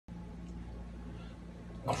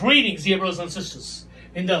Greetings, dear brothers and sisters,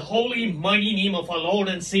 in the holy, mighty name of our Lord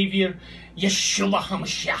and Savior, Yeshua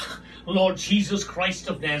HaMashiach, Lord Jesus Christ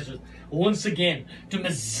of Nazareth. Once again, to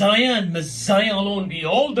Messiah and Messiah alone be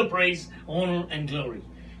all the praise, honor, and glory.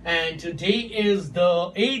 And today is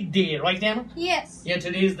the 8th day, right, Anna? Yes. Yeah,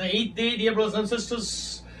 today is the 8th day, dear brothers and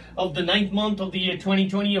sisters, of the 9th month of the year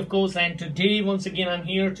 2020, of course. And today, once again, I'm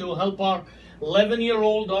here to help our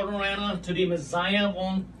 11-year-old daughter Anna. Today, Messiah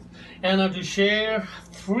wants Anna to share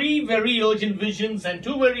 3 very urgent visions and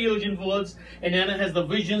 2 very urgent words. And Anna has the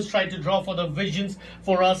visions, try to draw for the visions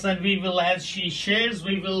for us. And we will, as she shares,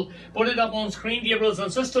 we will put it up on screen, dear brothers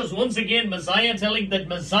and sisters. Once again, Messiah telling that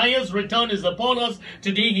Messiah's return is upon us.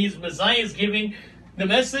 Today, Messiah is giving the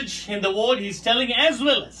message in the word. He's telling, as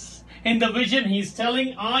well as in the vision, he's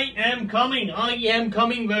telling, I am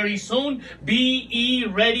coming very soon. Be ye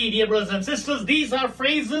ready, dear brothers and sisters. These are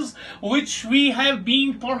phrases which we have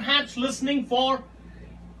been perhaps listening for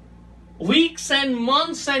weeks and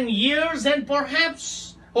months and years and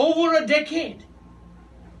perhaps over a decade.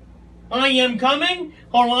 I am coming,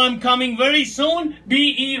 or I'm coming very soon.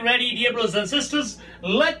 Be ye ready, dear brothers and sisters.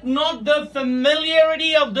 Let not the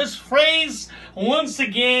familiarity of this phrase once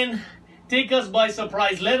again take us by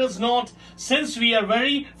surprise. Let us not, since we are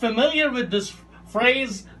very familiar with this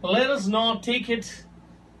phrase, let us not take it,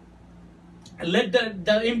 let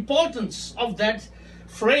the importance of that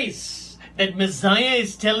phrase that Messiah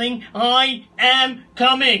is telling, I am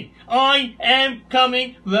coming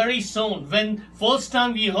very soon. When first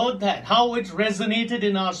time we heard that, how it resonated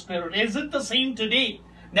in our spirit. Is it the same today?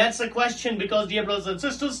 That's the question, because, dear brothers and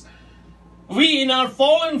sisters, we in our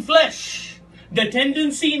fallen flesh, the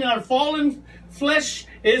tendency in our fallen flesh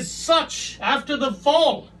is such, after the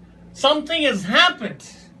fall, something has happened.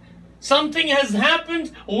 Something has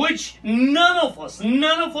happened which none of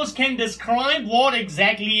us can describe what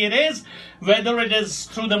exactly it is, whether it is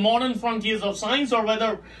through the modern frontiers of science or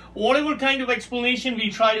whatever kind of explanation we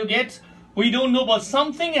try to get, we don't know. But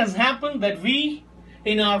something has happened that we,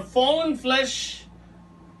 in our fallen flesh,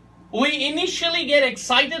 we initially get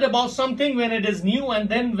excited about something when it is new, and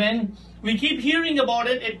then when we keep hearing about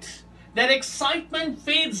it, that excitement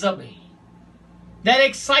fades away. That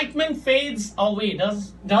excitement fades away,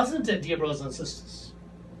 doesn't it, dear brothers and sisters?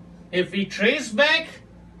 If we trace back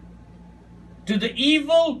to the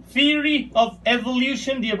evil theory of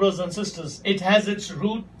evolution, dear brothers and sisters, it has its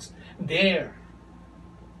roots there.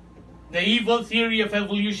 The evil theory of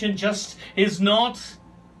evolution just is not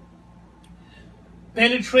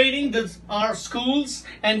penetrating our schools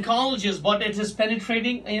and colleges, but it is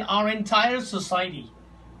penetrating in our entire society.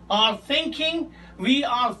 Our thinking, we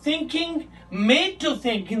are thinking, made to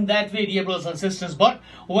think in that way, dear brothers and sisters. But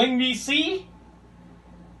when we see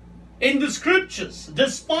in the scriptures,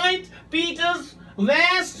 despite Peter's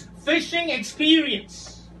vast fishing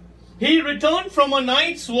experience, he returned from a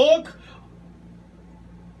night's work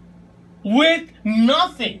with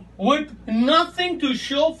nothing to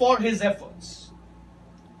show for his efforts.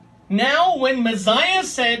 Now, when Messiah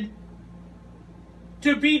said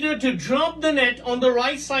to Peter to drop the net on the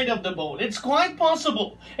right side of the boat, it's quite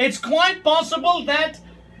possible that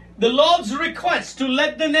the Lord's request to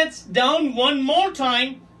let the nets down one more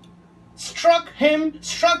time struck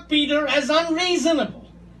Peter as unreasonable.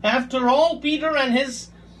 After all, Peter and his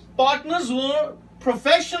partners were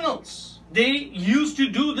professionals. They used to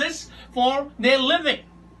do this for their living.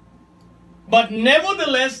 But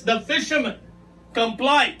nevertheless, the fisherman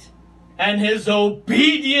complied, and his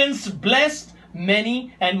obedience blessed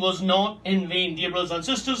many and was not in vain. Dear brothers and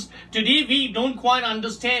sisters, today we don't quite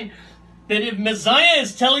understand that if Messiah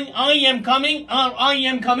is telling, I am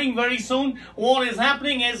coming very soon, what is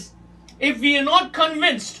happening is, if we are not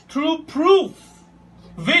convinced through proof,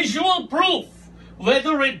 visual proof,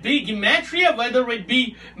 whether it be gematria, whether it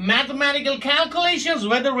be mathematical calculations,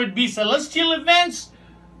 whether it be celestial events,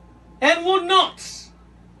 and whatnot,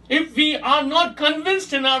 if we are not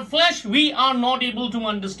convinced in our flesh, we are not able to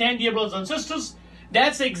understand, dear brothers and sisters.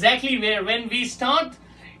 That's exactly where, when we start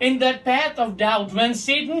in that path of doubt, when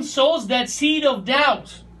Satan sows that seed of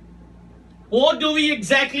doubt, what do we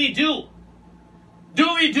exactly do?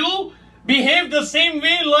 Do we behave the same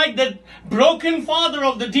way like the broken father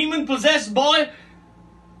of the demon-possessed boy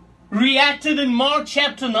reacted in Mark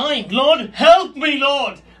chapter 9? Lord, help me,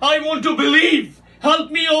 Lord. I want to believe.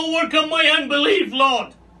 Help me overcome my unbelief,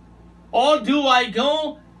 Lord. Or do I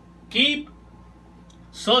keep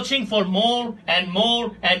searching for more and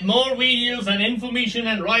more and more videos and information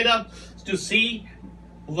and write-ups to see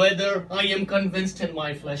whether I am convinced in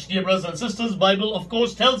my flesh? Dear brothers and sisters, Bible of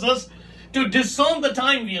course tells us to discern the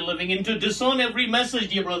time we are living in, to discern every message,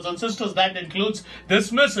 dear brothers and sisters. That includes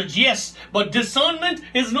this message, yes. But discernment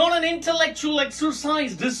is not an intellectual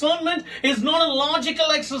exercise. Discernment is not a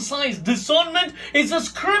logical exercise. Discernment is a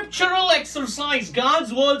scriptural exercise.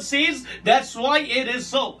 God's word says that's why it is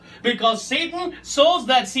so. Because Satan sows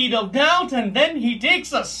that seed of doubt, and then he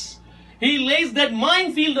takes us. He lays that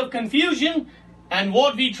minefield of confusion, and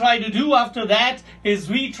what we try to do after that is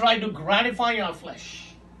we try to gratify our flesh.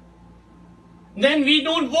 Then we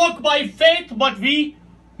don't walk by faith, but we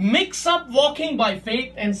mix up walking by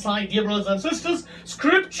faith and sight. Dear brothers and sisters,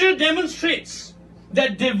 Scripture demonstrates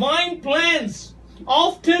that divine plans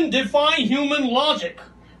often defy human logic.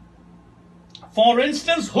 For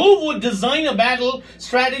instance, who would design a battle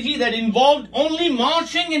strategy that involved only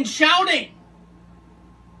marching and shouting?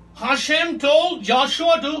 Hashem told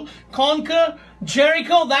Joshua to conquer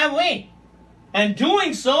Jericho that way. And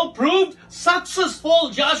doing so proved successful.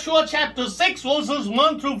 Joshua chapter 6 verses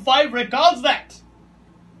 1 through 5 records that.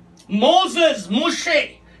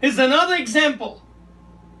 Moshe, is another example.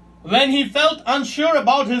 When he felt unsure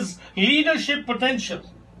about his leadership potential,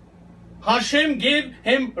 Hashem gave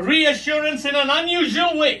him reassurance in an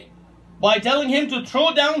unusual way by telling him to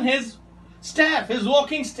throw down his staff, his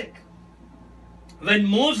walking stick. When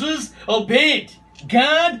Moses obeyed,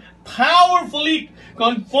 God powerfully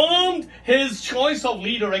confirmed his choice of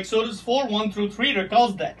leader. Exodus 4, 1 through 3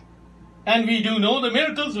 records that. And we do know the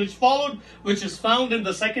miracles which followed, which is found in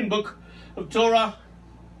the second book of Torah,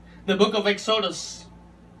 the book of Exodus.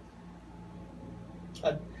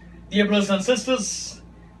 Dear brothers and sisters,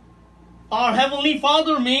 our Heavenly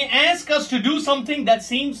Father may ask us to do something that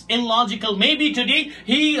seems illogical. Maybe today,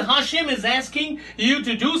 Hashem is asking you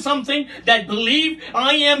to do something that believe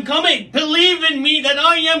I am coming. Believe in me that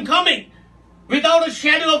I am coming. Without a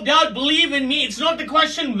shadow of doubt, believe in me. It's not the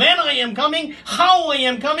question when I am coming, how I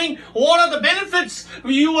am coming, what are the benefits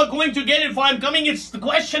you are going to get if I am coming. The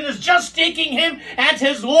question is just taking Him at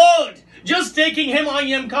His word. Just taking Him, I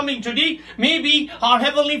am coming today. Maybe our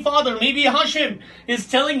Heavenly Father, maybe Hashem is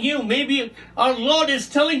telling you, maybe our Lord is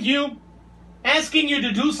telling you, asking you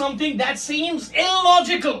to do something that seems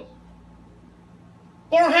illogical.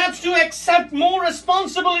 Perhaps to accept more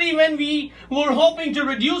responsibility when we were hoping to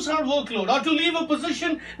reduce our workload, or to leave a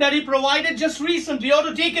position that He provided just recently, or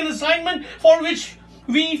to take an assignment for which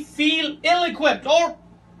we feel ill-equipped, or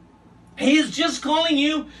He is just calling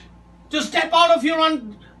you to step out of your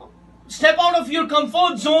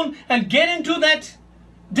comfort zone and get into that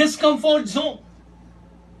discomfort zone.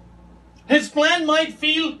 His plan might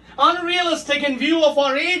feel unrealistic in view of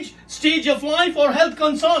our age, stage of life, or health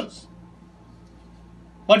concerns.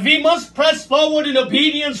 But we must press forward in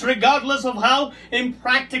obedience regardless of how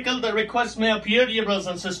impractical the request may appear, dear brothers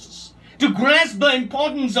and sisters. To grasp the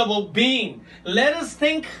importance of obeying, let us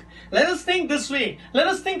think this way. Let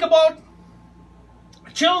us think about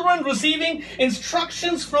children receiving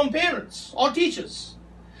instructions from parents or teachers.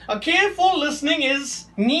 A careful listening is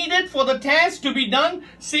needed for the task to be done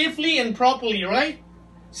safely and properly, right?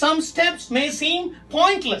 Some steps may seem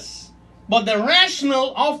pointless, but the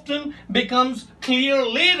rationale often becomes clear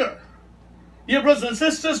later. Dear brothers and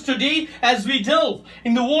sisters, today as we delve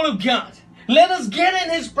in the Word of God, let us get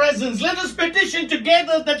in His presence. Let us petition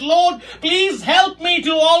together that, Lord, please help me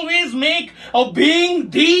to always make obeying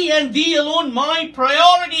Thee and Thee alone my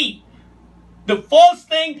priority. The first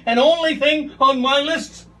thing and only thing on my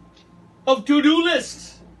list of to-do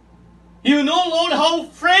lists. You know, Lord, how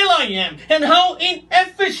frail I am and how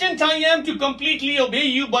inefficient I am to completely obey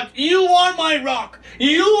You, but You are my rock.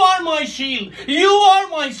 You are my shield. You are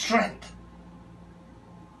my strength.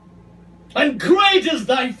 And great is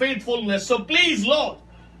Thy faithfulness. So please, Lord,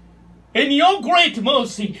 in Your great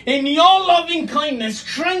mercy, in Your loving kindness,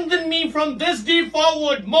 strengthen me from this day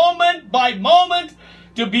forward, moment by moment,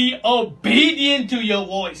 to be obedient to Your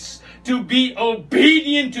voice, to be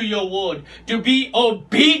obedient to Your word, to be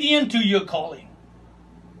obedient to Your calling.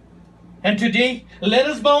 And today, let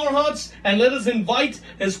us bow our hearts and let us invite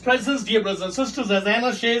His presence, dear brothers and sisters, as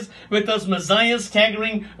Anna shares with us Messiah's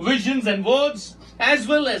staggering visions and words, as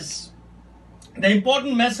well as the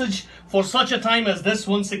important message for such a time as this.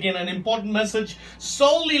 Once again, an important message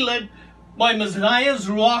solely led by Messiah's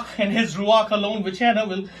Ruach and His Ruach alone, which Anna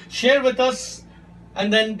will share with us.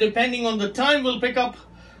 And then, depending on the time, we'll pick up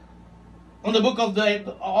on the book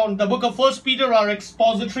of 1 Peter, our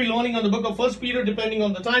expository learning on the book of 1 Peter, depending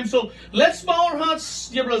on the time. So let's bow our hearts,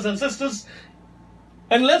 dear brothers and sisters,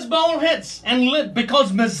 and let's bow our heads and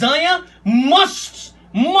because Messiah must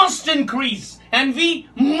must increase and we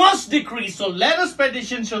must decrease. So let us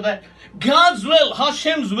petition so that God's will,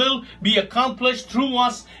 Hashem's will, be accomplished through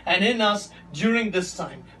us and in us during this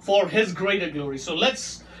time for His greater glory. So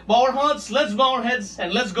let's bow our hearts, let's bow our heads,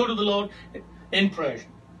 and let's go to the Lord in prayer.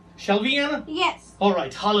 Shall we, Anna? Yes. All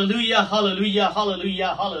right. Hallelujah, hallelujah,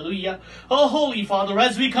 hallelujah, hallelujah. Oh, Holy Father,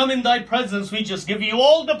 as we come in Thy presence, we just give You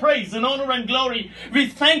all the praise and honor and glory. We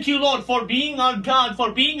thank You, Lord, for being our God,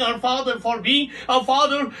 for being our Father, for being a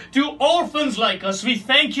Father to orphans like us. We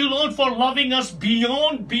thank You, Lord, for loving us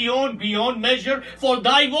beyond measure. For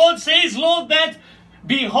Thy word says, Lord, that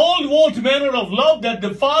behold what manner of love that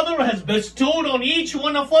the Father has bestowed on each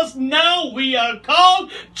one of us. Now we are called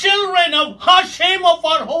children of Hashem, of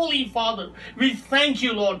our Holy Father. We thank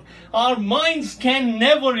You, Lord. Our minds can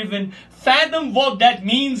never even fathom what that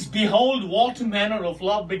means. Behold what manner of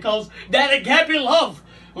love, because that agape love,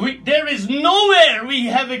 there is nowhere we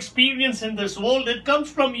have experience in this world. It comes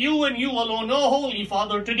from You and You alone. Oh, Holy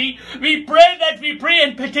Father, today we pray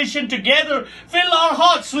and petition together. Fill our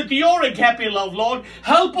hearts with Your agape love, Lord.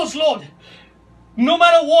 Help us, Lord. No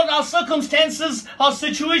matter what our circumstances, our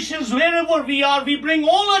situations, wherever we are, we bring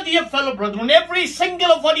all our dear fellow brethren, every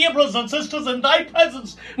single of our dear brothers and sisters in Thy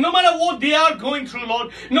presence, no matter what they are going through,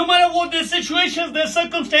 Lord, no matter what their situations, their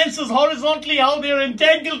circumstances, horizontally, how they are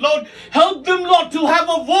entangled, Lord, help them, Lord, to have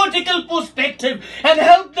a vertical perspective, and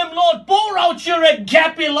help them, Lord, pour out Your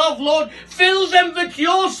agape love, Lord, fill them with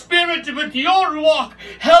Your Spirit, with Your Ruach,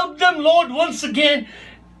 help them, Lord, once again,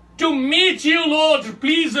 to meet You, Lord.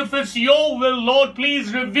 Please, if it's Your will, Lord,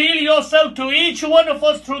 please reveal Yourself to each one of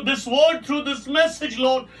us through this word, through this message,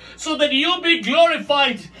 Lord, so that You be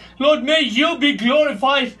glorified. Lord, may You be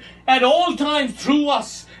glorified at all times through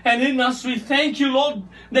us and in us. We thank You, Lord,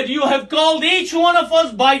 that You have called each one of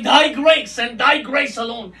us by Thy grace and Thy grace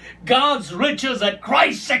alone. God's riches at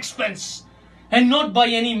Christ's expense, and not by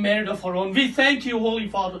any merit of our own. We thank You, Holy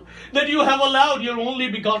Father, that You have allowed Your only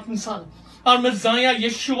begotten Son, our Messiah,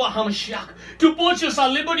 Yeshua HaMashiach, to purchase our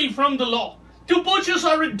liberty from the law, to purchase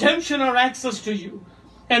our redemption, our access to You.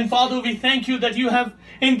 And Father, we thank You that You have,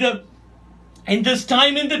 in this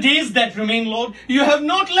time, in the days that remain, Lord, You have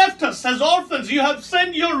not left us as orphans. You have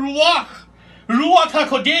sent Your Ruach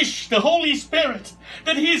HaKhodesh, the Holy Spirit,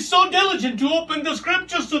 that He is so diligent to open the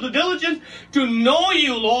Scriptures to the diligent, to know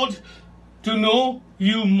You, Lord, to know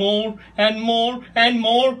You more and more and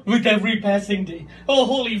more with every passing day. Oh,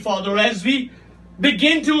 Holy Father, as we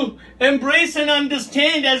begin to embrace and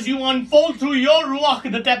understand, as You unfold through Your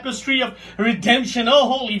Ruach the tapestry of redemption, oh,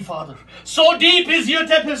 Holy Father, so deep is Your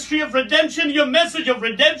tapestry of redemption, Your message of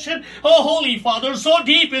redemption, oh, Holy Father, so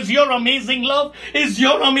deep is Your amazing love, is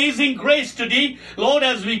Your amazing grace today. Lord,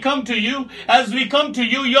 as we come to You,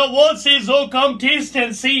 Your word says, oh, come taste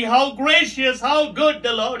and see how gracious, how good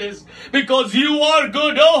the Lord is, because You are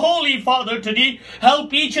good. Oh, Holy Father, today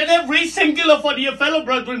help each and every single of our dear fellow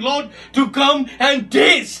brethren, Lord, to come and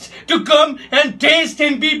taste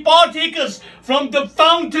and be partakers from the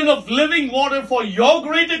fountain of living water for Your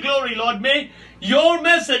greater glory, Lord. May Your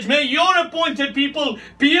message, may Your appointed people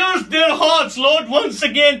pierce their hearts, Lord, once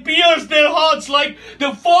again, pierce their hearts like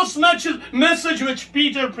the first message which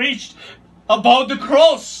Peter preached about the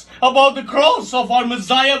cross of our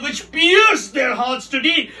Messiah, which pierced their hearts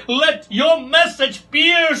today. Let Your message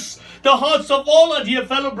pierce the hearts of all our dear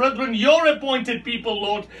fellow brethren, Your appointed people,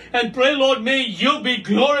 Lord. And pray, Lord, may You be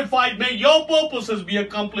glorified. May Your purposes be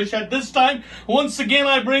accomplished at this time. Once again,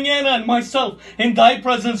 I bring Anna and myself in Thy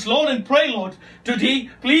presence, Lord, and pray, Lord, today,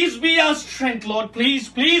 please be our strength, Lord. Please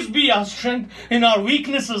be our strength in our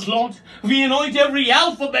weaknesses, Lord. We anoint every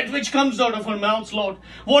alphabet which comes out of our mouths, Lord.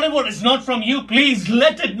 Whatever is not from You, please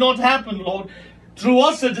let it not happen, Lord. Through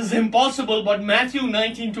us it is impossible, but Matthew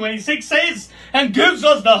 19:26 says and gives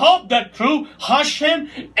us the hope that through Hashem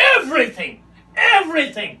everything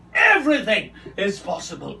is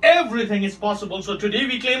possible. Everything is possible. So today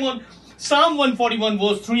we claim on Psalm 141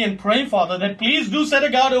 verse 3 and pray, Father, that please do set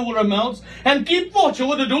a guard over our mouths and keep watch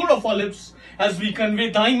over the door of our lips as we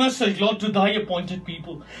convey Thy message, Lord, to Thy appointed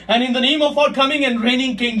people. And in the name of our coming and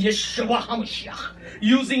reigning King Yeshua HaMashiach,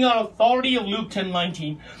 using our authority of Luke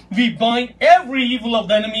 10:19, we bind every evil of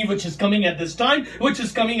the enemy which is coming at this time, which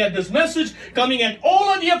is coming at this message, coming at all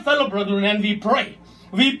our dear fellow brethren, and we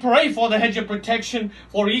pray for the hedge of protection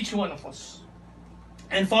for each one of us.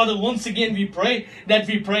 And Father, once again we pray,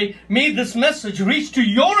 may this message reach to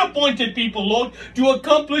Your appointed people, Lord, to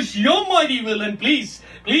accomplish Your mighty will. And please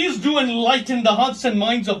do enlighten the hearts and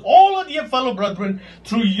minds of all our dear fellow brethren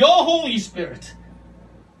through Your Holy Spirit,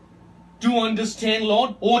 to understand,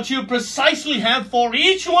 Lord, what You precisely have for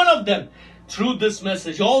each one of them through this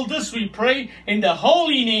message. All this we pray in the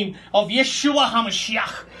holy name of Yeshua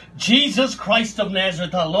HaMashiach, Jesus Christ of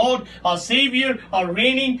Nazareth, our Lord, our Savior, our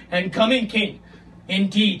reigning and coming King.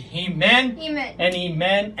 Indeed, amen, Amen. and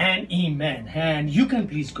amen, and amen. And you can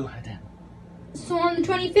please go ahead. So on the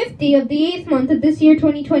 25th day of the 8th month of this year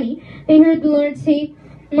 2020, I heard the Lord say,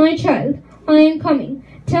 "My child, I am coming.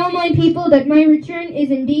 Tell my people that my return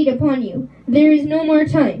is indeed upon you. There is no more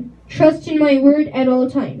time. Trust in my word at all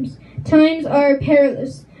times. Times are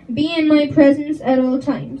perilous. Be in my presence at all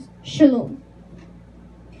times. Shalom."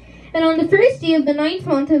 And on the first day of the 9th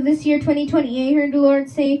month of this year 2020, I heard the Lord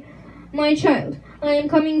say, "My child, I am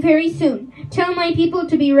coming very soon. Tell my people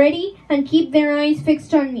to be ready and keep their eyes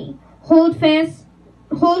fixed on me. Hold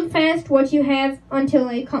fast what you have until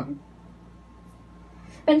I come."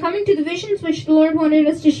 And coming to the visions which the Lord wanted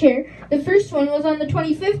us to share, the first one was on the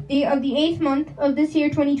 25th day of the 8th month of this year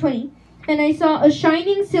 2020, and I saw a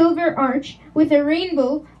shining silver arch with a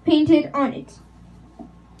rainbow painted on it.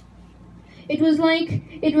 It was like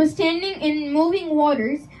it was standing in moving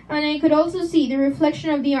waters, and I could also see the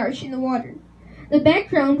reflection of the arch in the water. The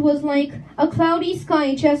background was like a cloudy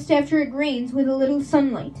sky just after it rains with a little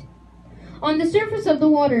sunlight. On the surface of the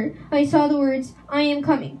water, I saw the words, "I am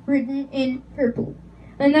coming," written in purple.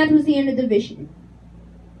 And that was the end of the vision.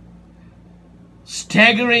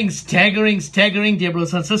 Staggering, staggering, staggering, dear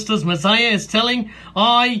brothers and sisters. Messiah is telling,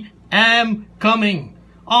 "I am coming.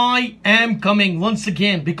 I am coming." Once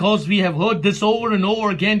again, because we have heard this over and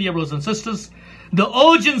over again, dear brothers and sisters, the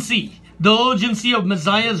urgency of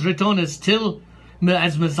Messiah's return is still,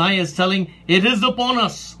 as Messiah is telling, it is upon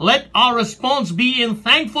us. Let our response be in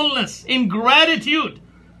thankfulness, in gratitude,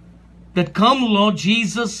 that come, Lord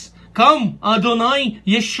Jesus, come, Adonai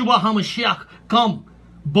Yeshua HaMashiach, come.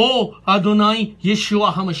 Bo Adonai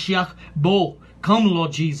Yeshua HaMashiach, Bo, come,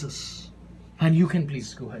 Lord Jesus. And you can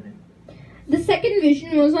please go ahead. The second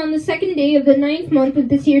vision was on the second day of the 9th month of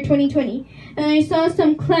this year 2020, and I saw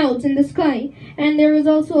some clouds in the sky, and there was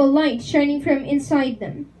also a light shining from inside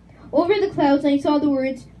them. Over the clouds I saw the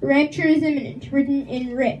words, "Rapture is imminent," written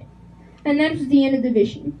in red. And that was the end of the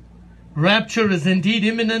vision. Rapture is indeed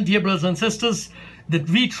imminent, dear brothers and sisters, that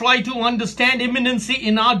we try to understand imminency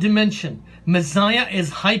in our dimension. Messiah is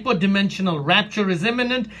hyperdimensional. Rapture is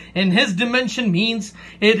imminent, and his dimension means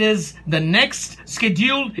it is the next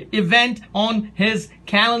scheduled event on his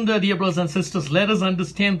calendar, dear brothers and sisters. Let us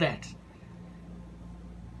understand that.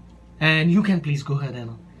 And you can please go ahead,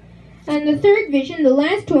 Anna. And the third vision, the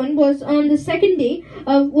last one, was on the second day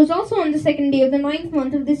was also on the second day of the 9th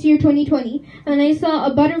month of this year 2020, and I saw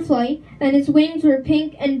a butterfly, and its wings were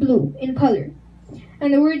pink and blue in color.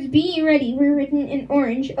 And the words "Be ready" were written in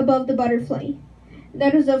orange above the butterfly.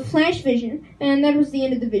 That was a flash vision, and that was the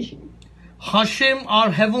end of the vision. Hashem, our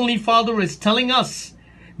Heavenly Father, is telling us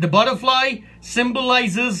the butterfly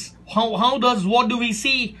symbolizes what do we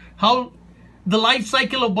see? How the life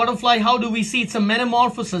cycle of butterfly, how do we see? It's a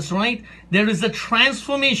metamorphosis, right? There is a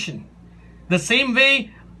transformation. The same way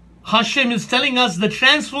Hashem is telling us the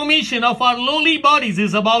transformation of our lowly bodies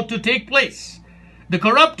is about to take place. The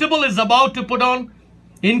corruptible is about to put on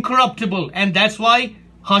incorruptible, and that's why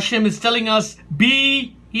Hashem is telling us,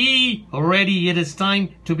 "Be ye ready." It is time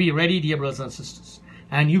to be ready, dear brothers and sisters.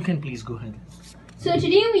 And you can please go ahead. So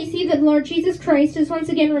today we see that Lord Jesus Christ is once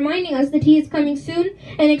again reminding us that he is coming soon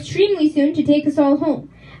and extremely soon to take us all home.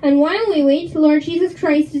 And while we wait, Lord Jesus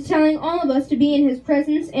Christ is telling all of us to be in his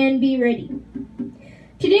presence and be ready.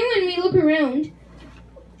 Today when we look around,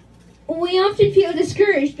 we often feel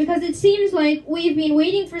discouraged because it seems like we've been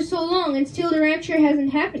waiting for so long and still the rapture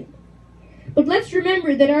hasn't happened. But let's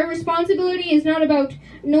remember that our responsibility is not about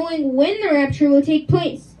knowing when the rapture will take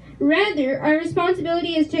place. Rather, our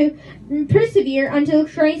responsibility is to persevere until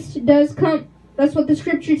Christ does come. That's what the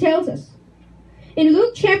scripture tells us. In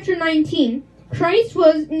Luke chapter 19, Christ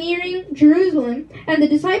was nearing Jerusalem, and the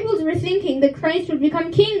disciples were thinking that Christ would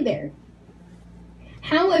become king there.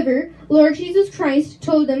 However, Lord Jesus Christ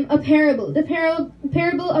told them a parable, the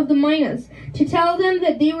parable of the minas, to tell them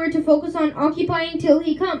that they were to focus on occupying till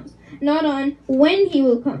he comes, not on when he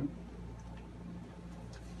will come.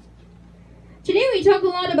 Today we talk a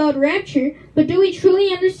lot about rapture, but do we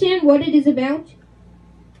truly understand what it is about?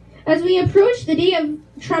 As we approach the Day of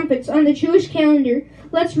Trumpets on the Jewish calendar,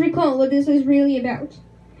 let's recall what this is really about.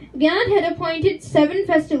 God had appointed 7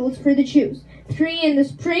 festivals for the Jews, 3 in the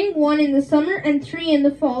spring, 1 in the summer, and 3 in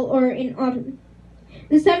the fall or in autumn.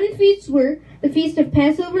 The 7 feasts were the Feast of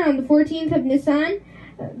Passover on the 14th of Nisan,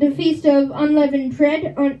 the Feast of Unleavened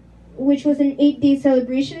Bread, which was an 8-day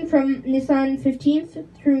celebration from Nisan 15th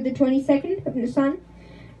through the 22nd of Nisan,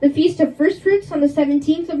 the Feast of First Fruits on the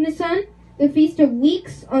 17th of Nisan, the Feast of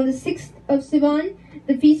Weeks on the 6th of Sivan,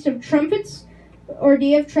 the Feast of Trumpets, or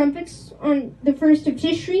Day of Trumpets, on the 1st of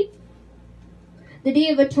Tishri, the Day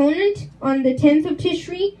of Atonement on the 10th of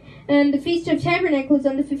Tishri, and the Feast of Tabernacles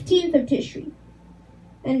on the 15th of Tishri.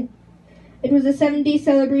 And it was a 7-day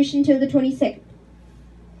celebration till the 22nd.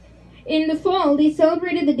 In the fall, they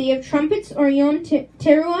celebrated the Day of Trumpets, or Yom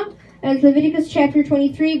Teruah, as Leviticus chapter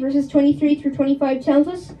 23, verses 23 through 25 tells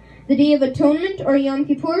us, the Day of Atonement, or Yom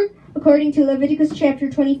Kippur, according to Leviticus chapter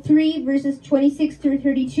 23, verses 26 through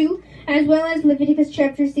 32, as well as Leviticus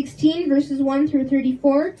chapter 16, verses 1 through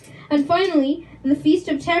 34, and finally, the Feast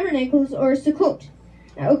of Tabernacles, or Sukkot,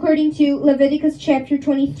 according to Leviticus chapter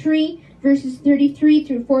 23, verses 33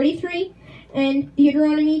 through 43, and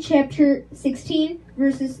Deuteronomy chapter 16,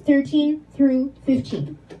 verses 13 through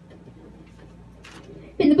 15.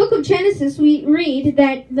 In the book of Genesis, we read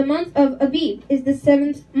that the month of Abib is the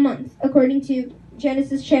 7th month, according to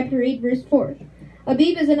Genesis chapter 8, verse 4.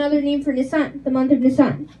 Abib is another name for Nisan, the month of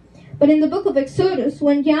Nisan. But in the book of Exodus,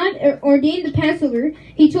 when God ordained the Passover,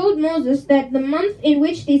 he told Moses that the month in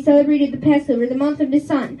which they celebrated the Passover, the month of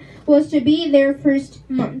Nisan, was to be their first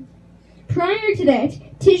month. Prior to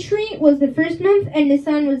that, Tishri was the first month and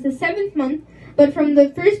Nisan was the 7th month, but from the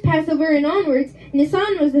first Passover and onwards,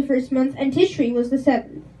 Nisan was the first month and Tishri was the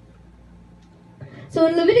 7th. So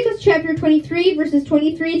in Leviticus chapter 23, verses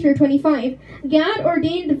 23 through 25, God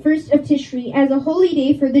ordained the first of Tishri as a holy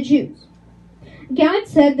day for the Jews. God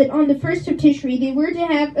said that on the first of Tishri they were to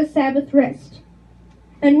have a Sabbath rest,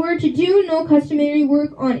 and were to do no customary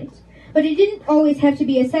work on it. But it didn't always have to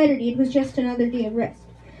be a Saturday, it was just another day of rest.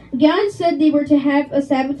 God said they were to have a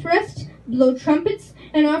Sabbath rest, blow trumpets,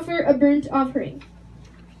 and offer a burnt offering.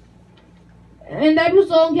 And that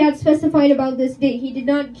was all God specified about this day. He did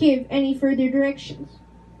not give any further directions.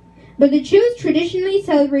 But the Jews traditionally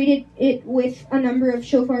celebrated it with a number of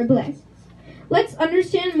shofar blasts. Let's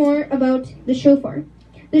understand more about the shofar.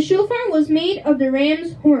 The shofar was made of the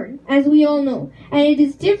ram's horn, as we all know, and it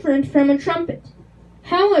is different from a trumpet.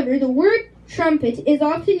 However, the word trumpet is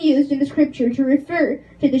often used in the scripture to refer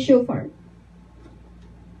to the shofar.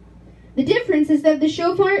 The difference is that the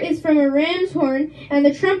shofar is from a ram's horn and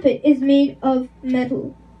the trumpet is made of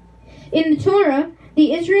metal. In the Torah,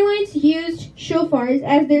 the Israelites used shofars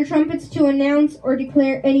as their trumpets to announce or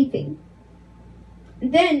declare anything.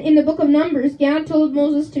 Then, in the book of Numbers, God told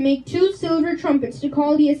Moses to make 2 silver trumpets to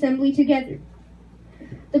call the assembly together.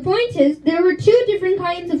 The point is, there were 2 different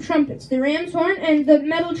kinds of trumpets, the ram's horn and the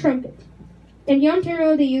metal trumpet. In Yom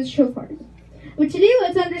Teruah, they used shofars. But today,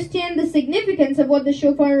 let's understand the significance of what the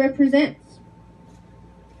shofar represents.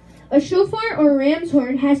 A shofar or ram's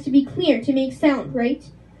horn has to be clear to make sound, right?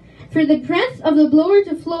 For the breath of the blower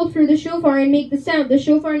to flow through the shofar and make the sound, the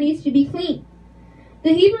shofar needs to be clean.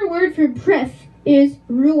 The Hebrew word for breath is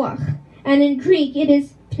ruach, and in Greek it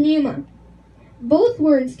is pneuma. Both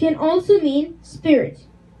words can also mean spirit.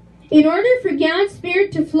 In order for God's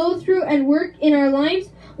Spirit to flow through and work in our lives,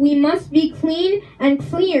 we must be clean and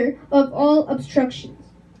clear of all obstructions.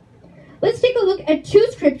 Let's take a look at 2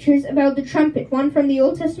 scriptures about the trumpet, one from the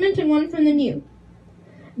Old Testament and one from the New.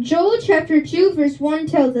 Joel chapter 2 verse 1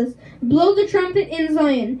 tells us, "Blow the trumpet in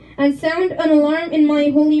Zion, and sound an alarm in my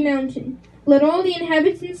holy mountain. Let all the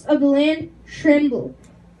inhabitants of the land tremble.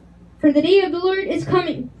 For the day of the Lord is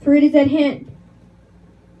coming, for it is at hand."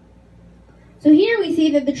 So here we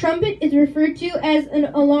see that the trumpet is referred to as an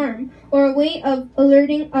alarm, or a way of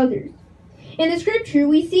alerting others. In the scripture,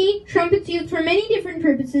 we see trumpets used for many different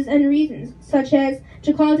purposes and reasons, such as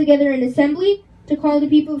to call together an assembly, to call the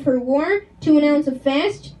people for war, to announce a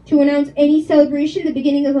fast, to announce any celebration, the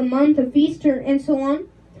beginning of a month, a feast, and so on,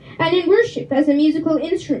 and in worship as a musical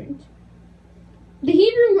instrument. The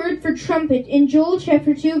Hebrew word for trumpet in Joel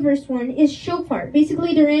chapter 2 verse 1 is shofar,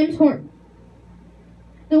 basically the ram's horn.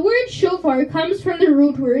 The word shofar comes from the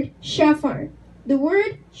root word shafar. The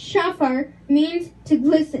word shafar means to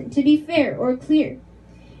glisten, to be fair or clear.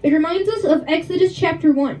 It reminds us of Exodus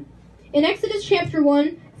chapter 1. In Exodus chapter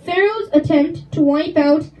 1, Pharaoh's attempt to wipe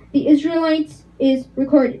out the Israelites is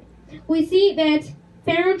recorded. We see that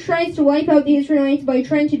Pharaoh tries to wipe out the Israelites by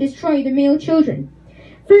trying to destroy the male children.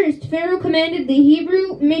 First, Pharaoh commanded the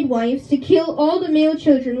Hebrew midwives to kill all the male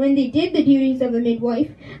children when they did the duties of a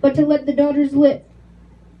midwife, but to let the daughters live.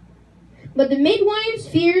 But the midwives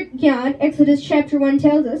feared God, Exodus chapter 1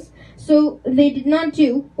 tells us, so they did not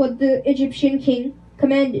do what the Egyptian king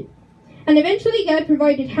commanded. And eventually God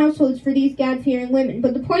provided households for these God-fearing women.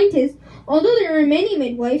 But the point is, although there are many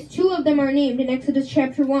midwives, 2 of them are named in Exodus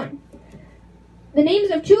chapter 1. The names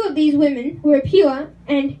of 2 of these women were Puah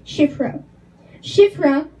and Shiphrah.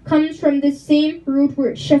 Shiphrah comes from the same root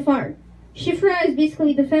word, shafar. Shifra is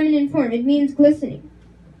basically the feminine form. It means glistening.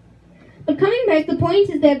 But coming back, the point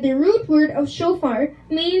is that the root word of shofar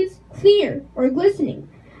means clear or glistening.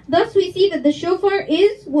 Thus we see that the shofar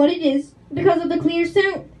is what it is because of the clear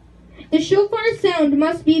sound. The shofar sound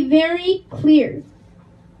must be very clear.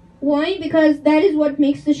 Why? Because that is what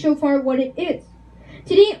makes the shofar what it is.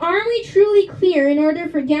 Today, are we truly clear in order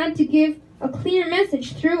for God to give a clear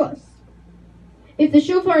message through us? If the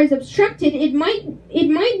shofar is obstructed, it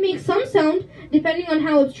might make some sound depending on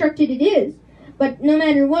how obstructed it is. But no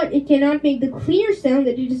matter what, it cannot make the clear sound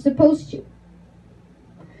that it is supposed to.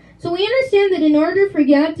 So we understand that in order for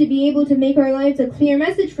God to be able to make our lives a clear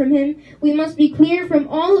message from Him, we must be clear from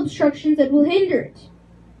all obstructions that will hinder it.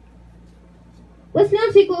 Let's now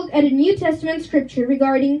take a look at a New Testament scripture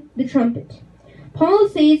regarding the trumpet. Paul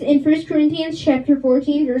says in 1 Corinthians chapter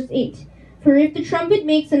 14, verse 8, "For if the trumpet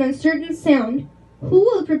makes an uncertain sound, who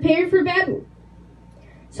will prepare for battle?"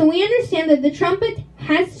 So we understand that the trumpet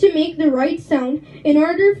has to make the right sound in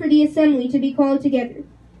order for the assembly to be called together.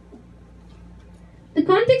 The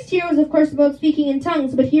context here was, of course, about speaking in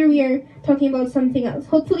tongues, but here we are talking about something else.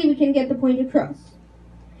 Hopefully we can get the point across.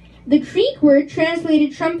 The Greek word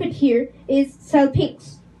translated trumpet here is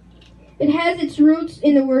salpinx. It has its roots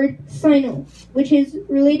in the word sino, which is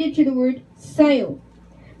related to the word sio.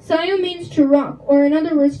 Sio means to rock, or in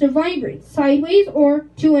other words, to vibrate, sideways or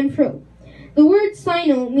to and fro. The word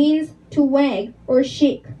sino means to wag or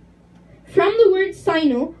shake. From the word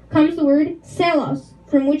sino comes the word salos,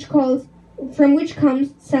 from which comes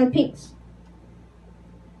salpinx.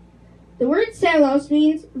 The word salos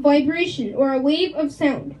means vibration or a wave of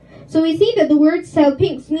sound. So we see that the word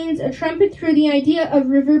salpinx means a trumpet through the idea of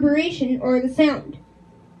reverberation or the sound.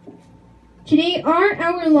 Today, are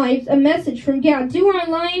our lives a message from God? Do our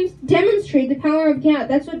lives demonstrate the power of God?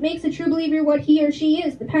 That's what makes a true believer what he or she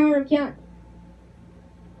is, the power of God.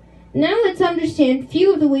 Now let's understand a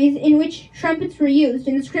few of the ways in which trumpets were used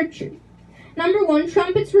in the scripture. Number 1,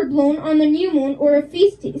 trumpets were blown on the new moon or a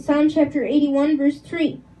feast day. Psalm chapter 81, verse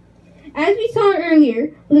 3. As we saw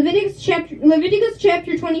earlier, Leviticus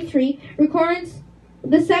chapter 23 records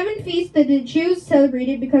the 7 feasts that the Jews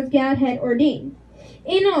celebrated because God had ordained.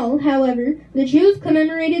 In all, however, the Jews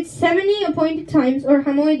commemorated 70 appointed times or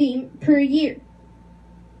hamoedim per year.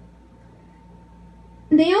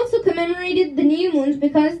 They also commemorated the new moons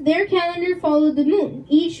because their calendar followed the moon.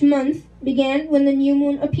 Each month began when the new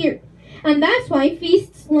moon appeared. And that's why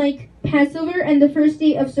feasts like Passover and the first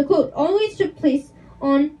day of Sukkot always took place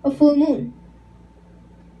on a full moon.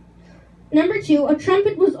 Number 2, a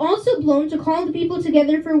trumpet was also blown to call the people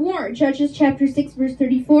together for war. Judges chapter 6, verse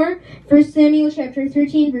 34, 1 Samuel chapter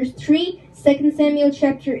 13, verse 3, 2 Samuel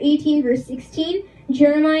chapter 18, verse 16,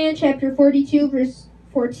 Jeremiah chapter 42, verse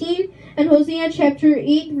 14, and Hosea chapter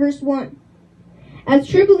 8, verse 1. As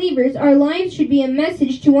true believers, our lives should be a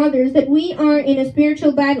message to others that we are in a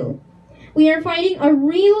spiritual battle. We are fighting a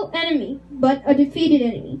real enemy, but a defeated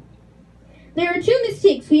enemy. There are 2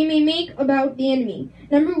 mistakes we may make about the enemy.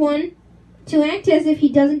 Number 1, to act as if he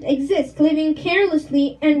doesn't exist, living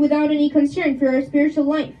carelessly and without any concern for our spiritual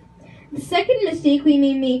life. The second mistake we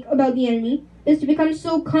may make about the enemy is to become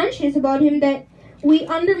so conscious about him that we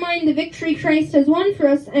undermine the victory Christ has won for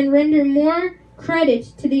us and render more credit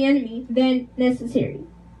to the enemy than necessary.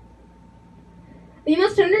 We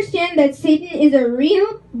must understand that Satan is a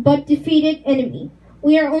real but defeated enemy.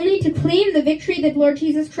 We are only to claim the victory that Lord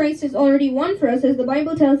Jesus Christ has already won for us, as the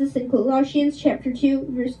Bible tells us in Colossians chapter 2,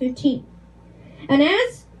 verse 15. And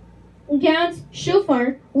as God's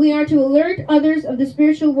shofar, we are to alert others of the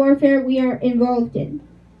spiritual warfare we are involved in.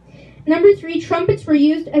 Number 3, trumpets were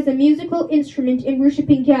used as a musical instrument in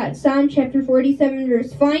worshiping God. Psalm chapter 47,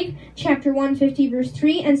 verse 5, chapter 150, verse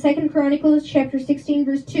 3, and 2 Chronicles chapter 16,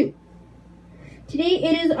 verse 2. Today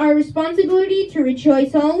it is our responsibility to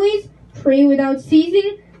rejoice always, pray without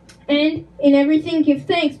ceasing, and in everything give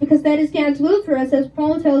thanks, because that is God's will for us, as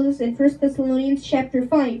Paul tells us in 1 Thessalonians chapter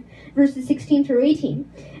 5, verses 16 through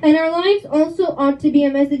 18. And our lives also ought to be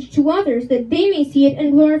a message to others, that they may see it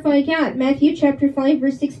and glorify God. Matthew chapter 5,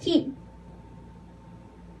 verse 16.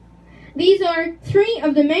 These are 3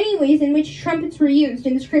 of the many ways in which trumpets were used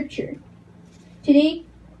in the scripture. Today,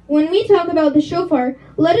 when we talk about the shofar,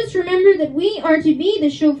 let us remember that we are to be the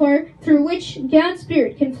shofar through which God's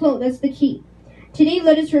Spirit can flow. That's the key. Today,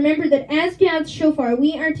 let us remember that as God's shofar,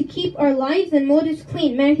 we are to keep our lives and motives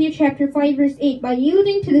clean. Matthew chapter 5, verse 8, by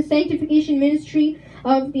yielding to the sanctification ministry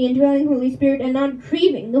of the indwelling Holy Spirit and not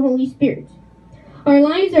grieving the Holy Spirit. Our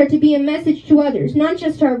lives are to be a message to others, not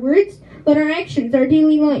just our words, but our actions, our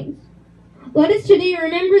daily lives. Let us today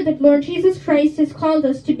remember that Lord Jesus Christ has called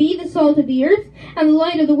us to be the salt of the earth and the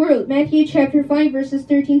light of the world. Matthew chapter 5, verses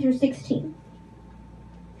 13 through 16.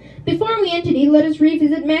 Before we end today, let us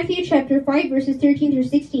revisit Matthew chapter 5, verses 13 through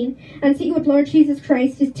 16, and see what Lord Jesus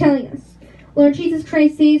Christ is telling us. Lord Jesus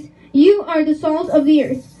Christ says, "You are the salt of the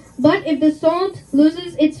earth, but if the salt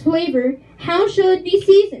loses its flavor, how shall it be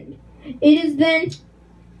seasoned? It is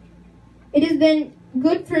then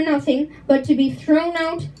good for nothing, but to be thrown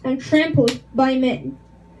out and trampled by men.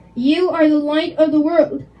 You are the light of the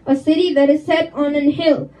world. A city that is set on a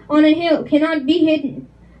hill cannot be hidden.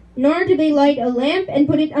 Nor do they light a lamp and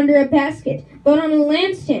put it under a basket, but on a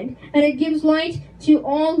lampstand, and it gives light to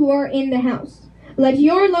all who are in the house. Let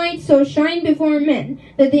your light so shine before men,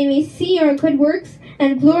 that they may see your good works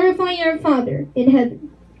and glorify your Father in heaven."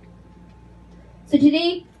 So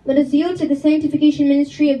today, let us yield to the sanctification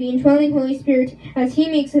ministry of the indwelling Holy Spirit as He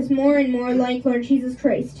makes us more and more like Lord Jesus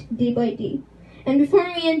Christ, day by day. And before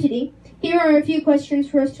we end today, here are a few questions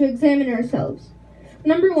for us to examine ourselves.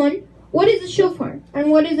 Number 1, what is a shofar,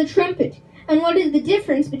 and what is a trumpet, and what is the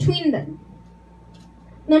difference between them?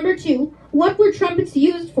 Number 2, what were trumpets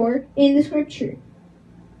used for in the scripture?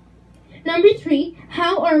 Number 3,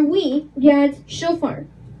 how are we God's shofar?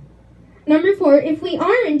 Number 4, if we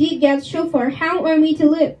are indeed God's shofar, how are we to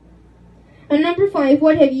live? And number 5,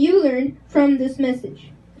 what have you learned from this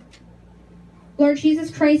message? Lord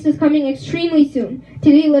Jesus Christ is coming extremely soon.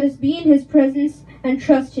 Today, let us be in His presence and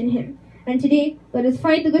trust in Him. And today, let us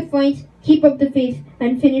fight the good fight, keep up the faith,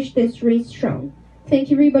 and finish this race strong. Thank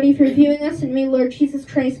you, everybody, for viewing us, and may Lord Jesus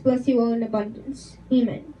Christ bless you all in abundance.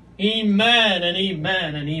 Amen. Amen and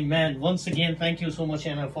amen and amen. Once again, thank you so much,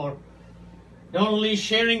 Anna, for not only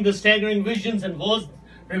sharing the staggering visions and words,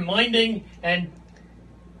 reminding and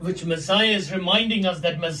which Messiah is reminding us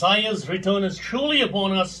that Messiah's return is truly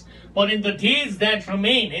upon us, but in the days that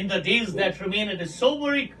remain, it is so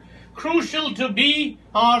very crucial to be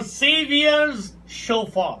our Savior's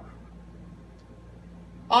shofar.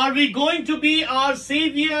 Are we going to be our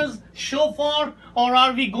Savior's shofar, or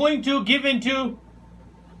are we going to give into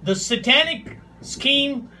the satanic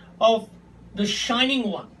scheme of the shining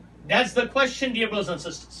one? That's the question, dear brothers and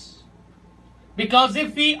sisters. Because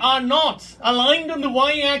if we are not aligned on the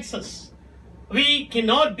y-axis, we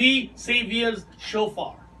cannot be Savior's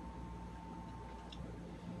shofar.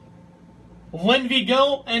 When we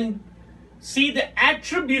go and see the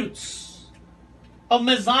attributes of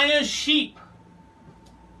Messiah's sheep,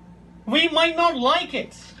 we might not like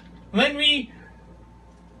it. When we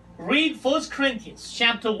read 1 Corinthians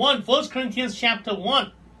chapter 1, verses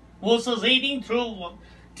 18 through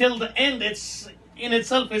till the end, it's in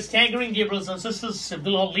itself is staggering, dear brothers and sisters. If the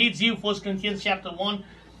Lord leads you, 1 Corinthians chapter 1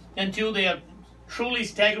 and 2, they are truly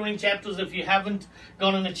staggering chapters. If you haven't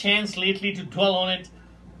gotten a chance lately to dwell on it,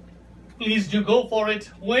 please do go for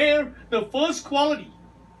it. Where the first quality,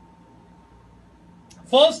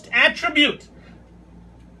 first attribute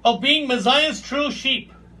of being Messiah's true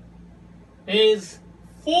sheep is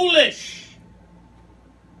foolish.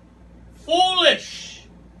 Foolish.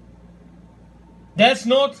 That's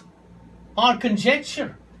not our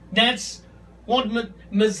conjecture. That's what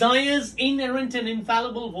Messiah's inerrant and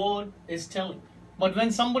infallible word is telling. But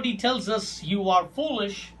when somebody tells us you are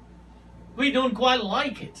foolish, we don't quite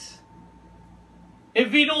like it.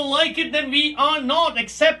 If we don't like it, then we are not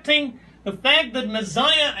accepting the fact that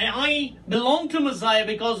Messiah, I belong to Messiah,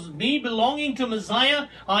 because me belonging to Messiah,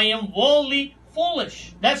 I am worldly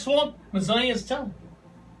foolish. That's what Messiah is telling.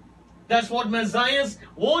 That's what Messiah's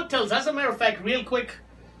word tells. As a matter of fact, real quick,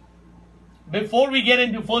 before we get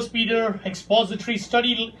into 1 Peter expository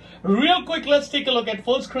study, real quick, let's take a look at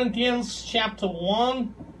 1 Corinthians chapter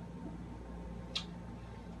 1.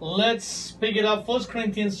 Let's pick it up, 1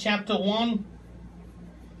 Corinthians chapter 1.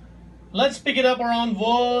 Let's pick it up around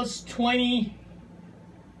verse 20.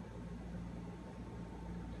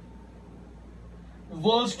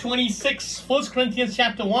 Verse 26. 1 Corinthians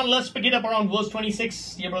chapter 1. Let's pick it up around verse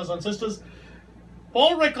 26, dear brothers and sisters.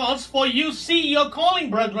 Paul records, "For you see your calling,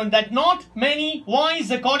 brethren, that not many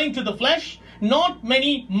wise according to the flesh, not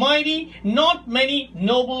many mighty, not many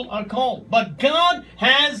noble are called. But God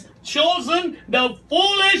has chosen the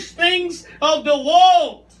foolish things of the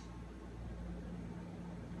world."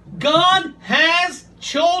 God has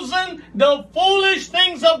chosen the foolish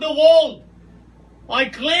things of the world. I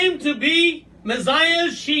claim to be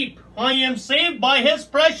Messiah's sheep. I am saved by His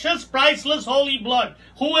precious, priceless, holy blood.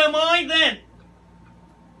 Who am I then?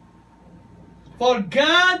 For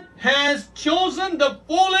God has chosen the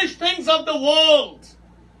foolish things of the world.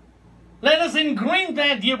 Let us ingrain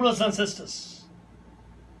that, dear brothers and sisters.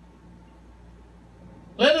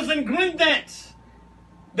 Let us ingrain that.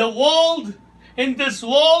 The world, in this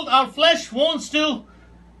world, our flesh wants to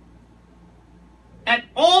at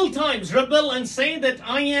all times rebel and say that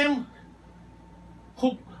I am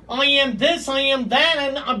this, I am that,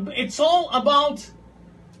 and it's all about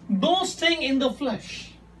boasting in the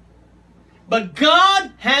flesh. But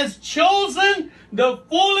God has chosen the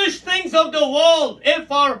foolish things of the world. If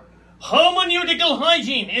our hermeneutical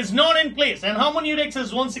hygiene is not in place, and hermeneutics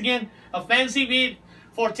is once again a fancy way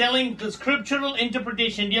for telling the scriptural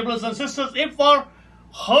interpretation, dear brothers and sisters, if our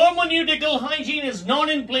hermeneutical hygiene is not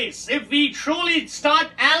in place, if we truly start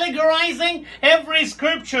allegorizing every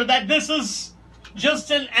scripture that this is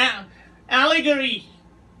just an allegory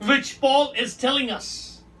which Paul is telling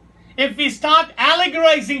us, if we start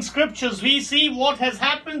allegorizing scriptures, we see what has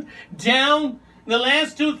happened down the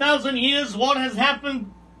last 2,000 years, what has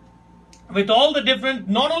happened with all the different,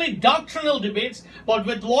 not only doctrinal debates, but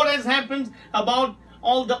with what has happened about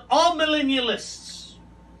all the amillennialists.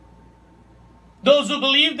 Those who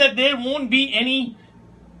believe that there won't be any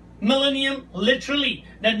millennium, literally,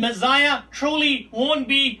 that Messiah truly won't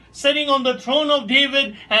be sitting on the throne of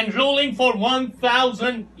David and ruling for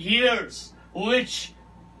 1,000 years, which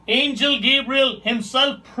Angel Gabriel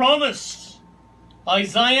himself promised.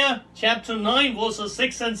 Isaiah chapter 9 verses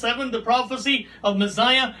 6 and 7, the prophecy of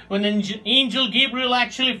Messiah, when Angel Gabriel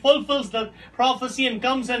actually fulfills the prophecy and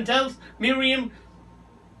comes and tells Miriam,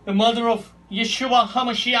 the mother of Yeshua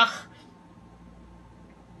HaMashiach,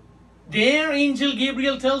 there Angel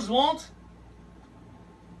Gabriel tells what?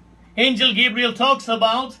 Angel Gabriel talks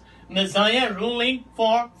about Messiah ruling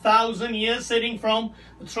for 1,000 years, sitting from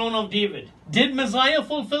the throne of David. Did Messiah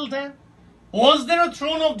fulfill that? Was there a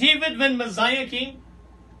throne of David when Messiah came?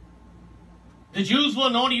 The Jews were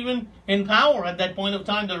not even in power at that point of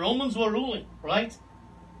time. The Romans were ruling, right?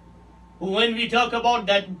 When we talk about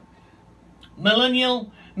that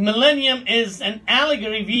millennium is an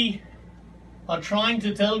allegory, we are trying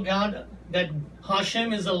to tell God that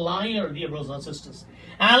Hashem is a liar, dear brothers and sisters.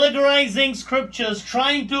 Allegorizing scriptures,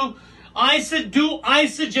 trying to do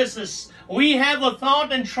eisegesis. We have a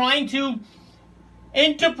thought and trying to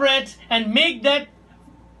interpret and make that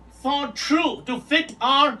thought true, to fit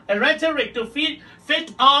our rhetoric, to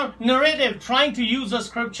fit our narrative, trying to use a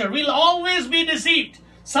scripture. We'll always be deceived.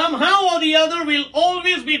 Somehow or the other, we'll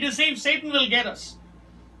always be deceived. Satan will get us.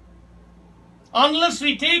 Unless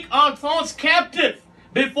we take our thoughts captive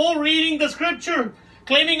before reading the scripture,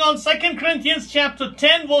 claiming on 2 Corinthians chapter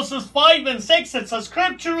 10 verses 5 and 6, it's a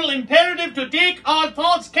scriptural imperative to take our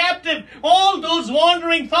thoughts captive, all those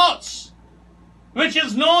wandering thoughts, which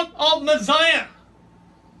is not of Messiah,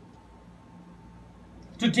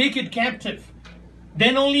 to take it captive.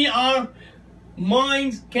 Then only our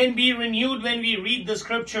minds can be renewed when we read the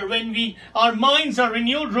scripture. When our minds are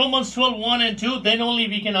renewed, Romans 12, 1 and 2, then only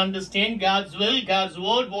we can understand God's will, God's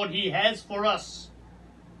word, what He has for us.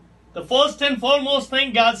 The first and foremost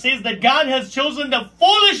thing, God says that God has chosen the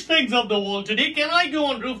foolish things of the world. Today, can I go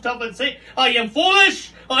on rooftop and say, I am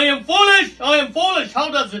foolish, I am foolish, I am foolish? How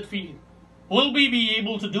does it feel? Will we be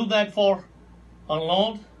able to do that for our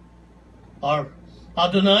Lord, our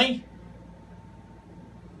Adonai?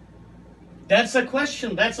 That's a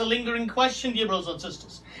question. That's a lingering question, dear brothers and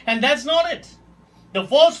sisters. And that's not it. The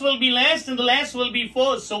first will be last and the last will be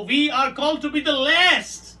first. So we are called to be the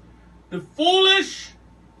last. The foolish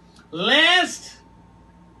last.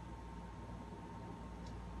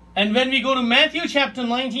 And when we go to Matthew chapter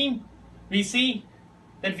 19, we see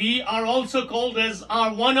that we are also called as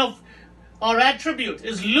one of our attribute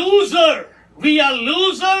is loser. We are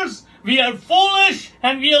losers, we are foolish,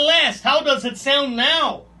 and we are last. How does it sound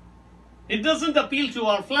now? It doesn't appeal to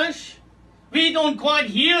our flesh. We don't quite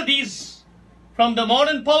hear these from the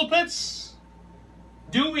modern pulpits.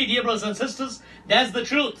 Do we, dear brothers and sisters? That's the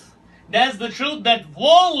truth. That's the truth that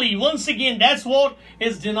worldly, once again, that's what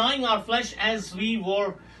is denying our flesh, as we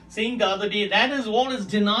were saying the other day. That is what is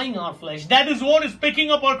denying our flesh. That is what is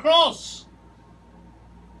picking up our cross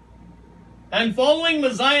and following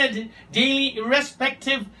Messiah daily,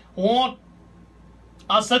 irrespective what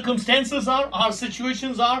our circumstances are, our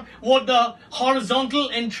situations are, what the horizontal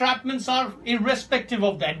entrapments are, irrespective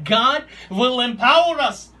of that. God will empower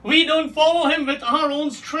us. We don't follow Him with our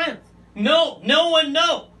own strength. No, no, and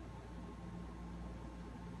no.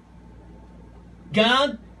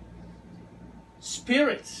 God,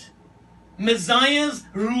 Spirit, Messiah's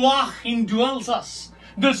Ruach indwells us.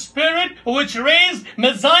 The Spirit which raised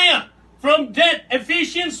Messiah from death,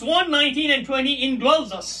 Ephesians 1:19 and 20,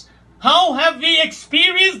 indwells us. How have we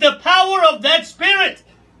experienced the power of that Spirit?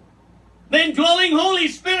 The indwelling Holy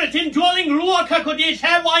Spirit, indwelling Ruach HaKhodesh.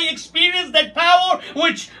 Have I experienced that power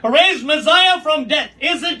which raised Messiah from death?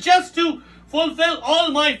 Is it just to fulfill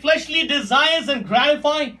all my fleshly desires and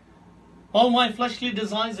gratify all my fleshly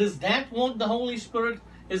desires. Is that what the Holy Spirit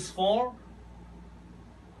is for?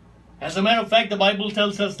 As a matter of fact, the Bible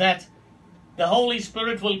tells us that the Holy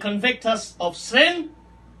Spirit will convict us of sin,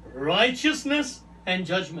 righteousness, and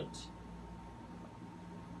judgment.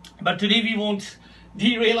 But today we won't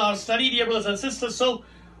derail our study, dear brothers and sisters. So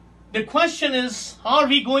the question is, are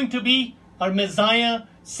we going to be our Messiah,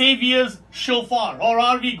 Savior's shofar? Or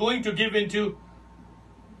are we going to give into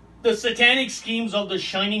the satanic schemes of the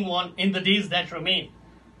Shining One in the days that remain?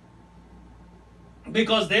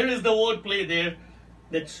 Because there is the word play there,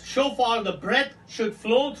 that shofar, the breath should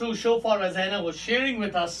flow through shofar, as Hannah was sharing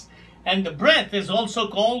with us. And the breath is also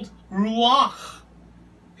called Ruach.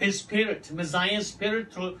 His spirit, Messiah's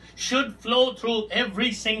spirit, should flow through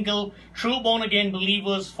every single true born-again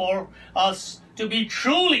believers for us to be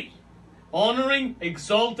truly honoring,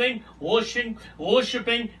 exalting,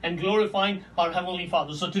 worshiping, and glorifying our Heavenly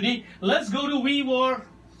Father. So today, let's go to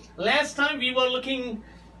last time we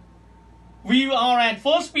are at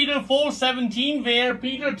 1 Peter 4:17, where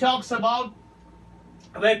Peter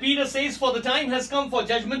says, for the time has come for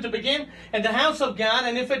judgment to begin at the house of God,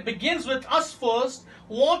 and if it begins with us first,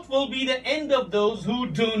 what will be the end of those who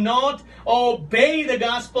do not obey the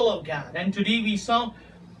gospel of God? And today we saw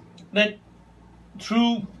that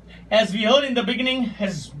as we heard in the beginning,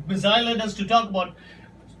 as Messiah led us to talk about,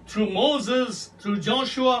 through Moses, through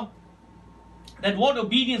Joshua, that what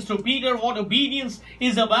obedience, through Peter, what obedience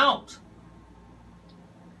is about.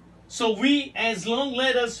 So we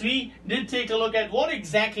did take a look at what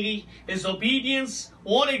exactly is obedience,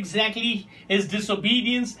 what exactly is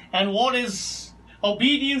disobedience, and what is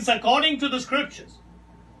obedience according to the scriptures.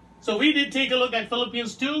 So we did take a look at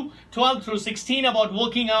Philippians 2:12 through 16 about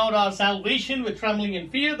working out our salvation with trembling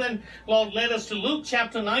and fear. Then Lord led us to Luke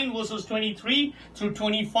chapter 9 verses 23 through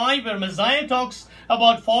 25, where Messiah talks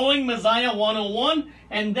about following Messiah 101.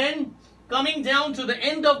 And then coming down to the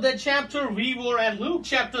end of that chapter, we were at Luke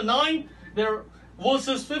chapter 9, there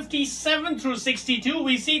verses 57 through 62.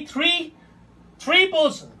 We see three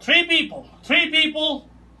people.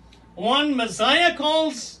 One, Messiah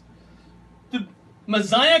calls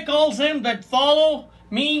him that follow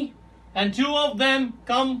me, and two of them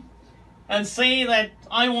come and say that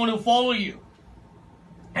I want to follow you.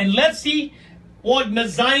 And let's see what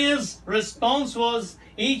Messiah's response was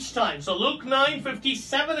each time. So Luke 9,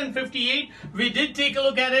 57 and 58, we did take a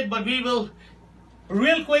look at it, but we will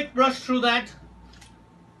real quick brush through that.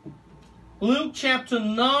 Luke chapter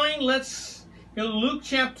 9, let's turn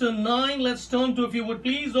to, if you would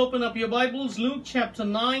please open up your Bibles, Luke chapter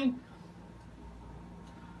 9,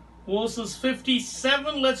 verses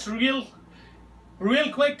 57. Let's real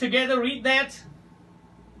quick together read that.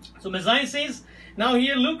 So Messiah says, now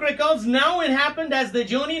here Luke records, now it happened as they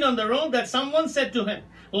journeyed on the road that someone said to him,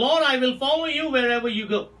 Lord, I will follow you wherever you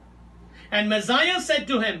go. And Messiah said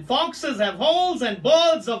to him, foxes have holes and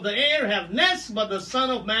birds of the air have nests, but the Son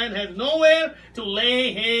of Man has nowhere to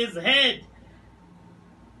lay his head.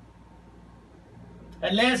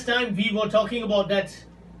 And last time we were talking about that.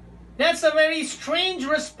 That's a very strange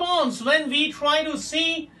response when we try to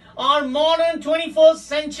see our modern 21st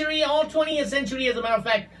century or 20th century, as a matter of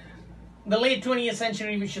fact, the late 20th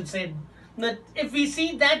century we should say, that if we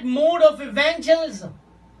see that mode of evangelism,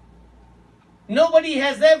 nobody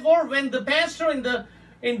has ever, when the pastor in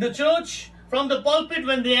the church from the pulpit,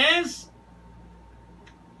 when they ask,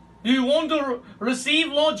 do you want to receive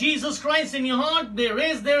Lord Jesus Christ in your heart? They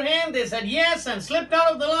raised their hand, they said yes, and slipped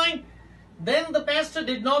out of the line. Then the pastor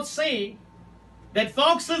did not say that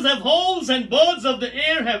foxes have holes and birds of the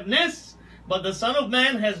air have nests, but the Son of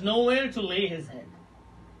Man has nowhere to lay his head.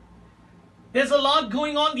 There's a lot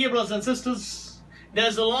going on, dear brothers and sisters.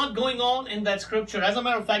 There's a lot going on in that scripture. As a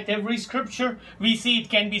matter of fact, every scripture we see, it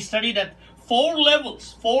can be studied at four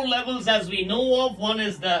levels. Four levels as we know of. One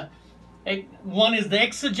is the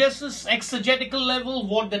exegetical level,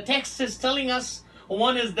 what the text is telling us.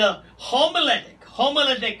 One is the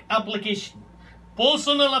homiletic application,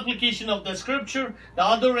 personal application of the scripture. The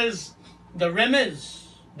other is the remez,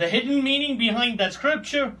 the hidden meaning behind that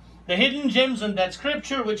scripture, the hidden gems in that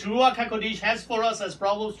scripture, which Ruach HaKhodesh has for us, as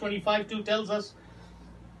Proverbs 25:2 tells us,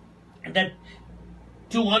 that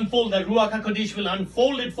to unfold, that Ruach HaKhodesh will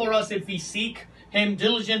unfold it for us if we seek him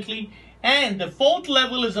diligently. And the fourth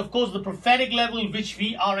level is, of course, the prophetic level, which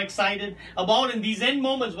we are excited about in these end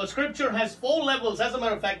moments. But scripture has four levels. As a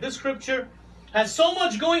matter of fact, this scripture has so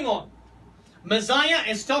much going on. Messiah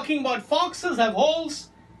is talking about foxes have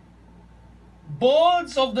holes,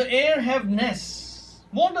 birds of the air have nests.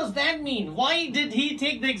 What does that mean? Why did he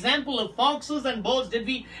take the example of foxes and birds? Did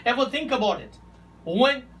we ever think about it?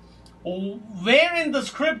 Where in the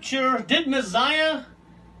scripture did Messiah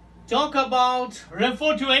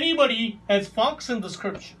refer to anybody as fox in the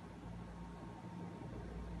scripture.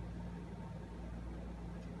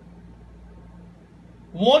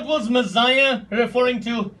 What was Messiah referring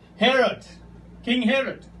to? Herod, King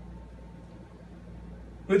Herod.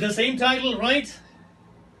 With the same title, right?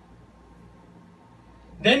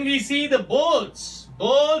 Then we see the birds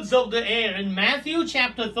of the air. In Matthew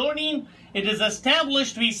chapter 13, it is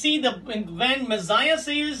established, we see when Messiah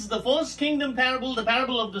says the first kingdom parable, the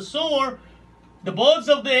parable of the sower, the birds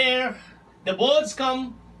of the air, the birds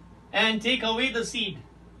come and take away the seed.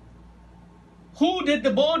 Who did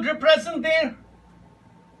the bird represent there?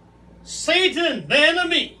 Satan, the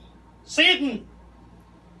enemy. Satan.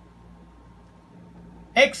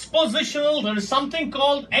 Expositional, there is something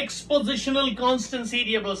called expositional constancy,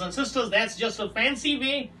 dear brothers and sisters. That's just a fancy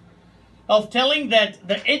way of telling that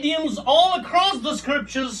the idioms all across the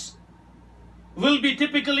scriptures will be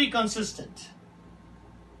typically consistent.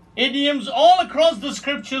 Idioms all across the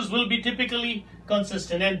scriptures will be typically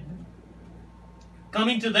consistent. And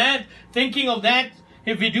coming to that, thinking of that,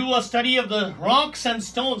 if we do a study of the rocks and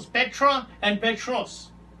stones, Petra and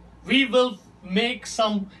Petros, we will make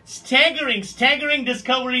some staggering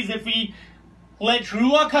discoveries if we let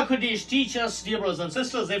Ruach HaKhodesh teach us, dear brothers and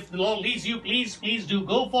sisters. If the Lord leads you, please do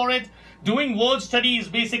go for it. Doing word study is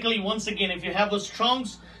basically, once again, if you have a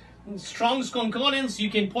Strong's Concordance, you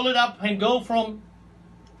can pull it up and go from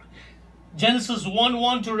Genesis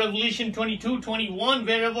 1:1 to Revelation 22:21,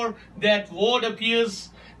 wherever that word appears,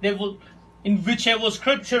 there will, in whichever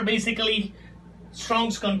scripture, basically,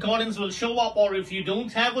 Strong's Concordance will show up. Or if you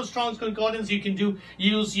don't have a Strong's Concordance, you can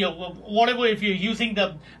use your whatever, if you're using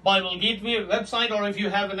the Bible Gateway website, or if you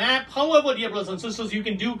have an app. However, dear brothers and sisters, you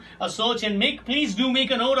can do a search and please do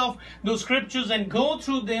make a note of those scriptures and go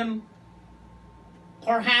through them.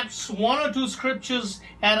 Perhaps one or two scriptures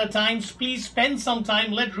at a time. Please spend some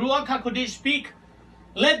time. Let Ruach HaKodesh speak.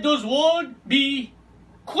 Let those words be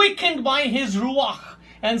quickened by His Ruach,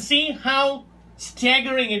 and see how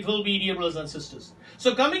staggering it will be, dear brothers and sisters.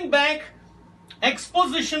 So coming back,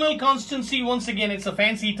 expositional constancy, once again, it's a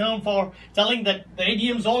fancy term for telling that the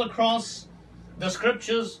idioms all across the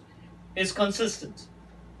scriptures is consistent.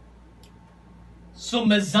 So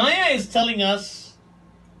Messiah is telling us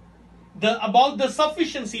about the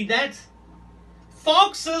sufficiency that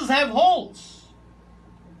foxes have holes,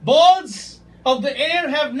 birds of the air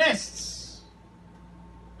have nests,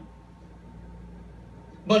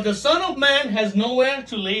 but the Son of Man has nowhere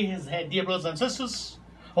to lay his head. Dear brothers and sisters,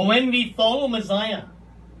 when we follow Messiah,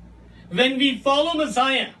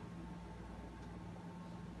 the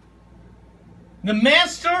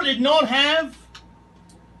Master did not have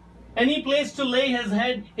any place to lay his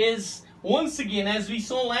head. Is once again, as we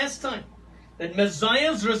saw last time, that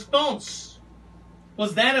Messiah's response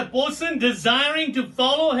was that a person desiring to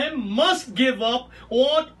follow him must give up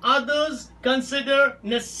what others consider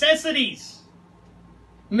necessities.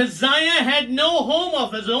 Messiah had no home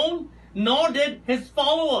of his own, nor did his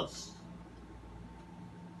followers.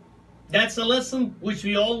 That's a lesson which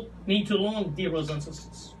we all need to learn, dear brothers and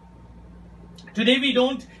sisters. Today we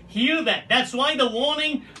don't hear that. That's why the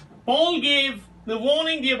warning, Paul gave the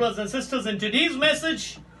warning, dear brothers and sisters, in today's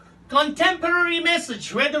message, contemporary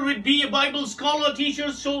message, whether it be a Bible scholar, teacher,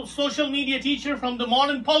 social media teacher from the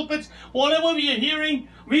modern pulpits, whatever we are hearing,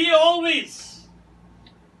 we always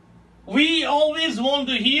want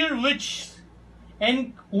to hear which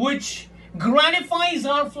gratifies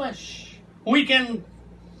our flesh. We can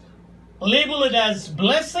label it as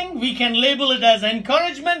blessing, we can label it as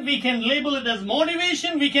encouragement, we can label it as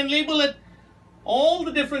motivation, we can label it all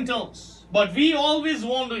the different terms. But we always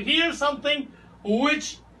want to hear something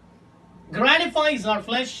which gratifies our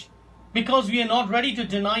flesh, because we are not ready to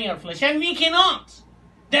deny our flesh. And we cannot.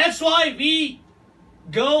 That's why we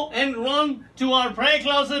go and run to our prayer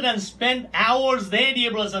closet and spend hours there,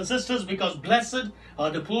 dear brothers and sisters, because blessed are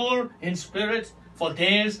the poor in spirit, for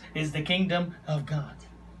theirs is the kingdom of God.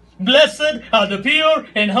 Blessed are the pure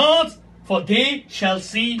in heart, for they shall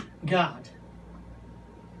see God.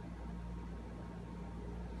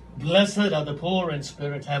 Blessed are the poor in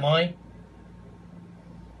spirit. Am I?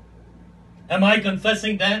 Am I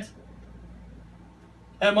confessing that?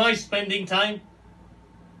 Am I spending time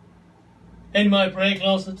in my prayer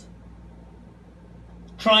closet,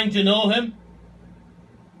 trying to know Him?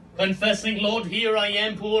 Confessing, Lord, here I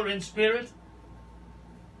am, poor in spirit.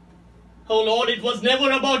 Oh Lord, it was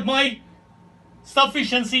never about my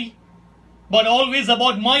sufficiency, but always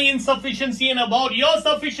about my insufficiency and about your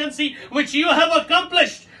sufficiency, which you have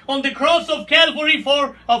accomplished on the cross of Calvary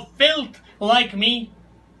for a filth like me.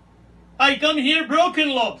 I come here broken,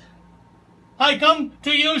 Lord. I come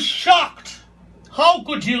to you shocked. How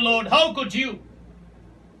could you, Lord? How could you?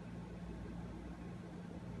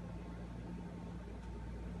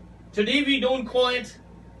 Today we don't quite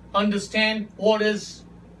understand what is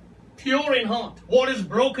pure in heart, what is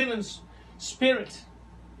broken in spirit.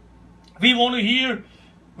 We want to hear,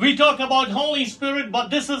 we talk about Holy Spirit, but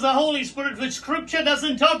this is a Holy Spirit which Scripture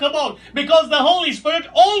doesn't talk about, because the Holy Spirit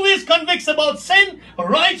always convicts about sin,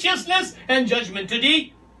 righteousness, and judgment.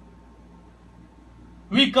 Today,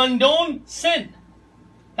 we condone sin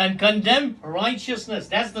and condemn righteousness.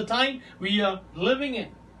 That's the time we are living in.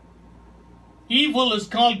 Evil is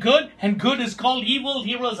called good, and good is called evil,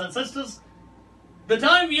 heroes and sisters. The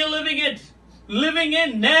time we are living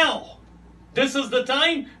in now. This is the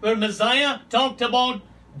time where Messiah talked about,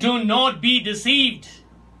 do not be deceived.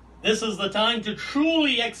 This is the time to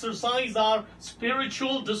truly exercise our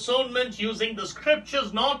spiritual discernment using the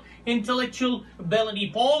Scriptures, not intellectual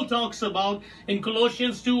ability. Paul talks about in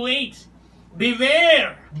Colossians 2:8,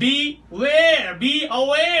 beware, be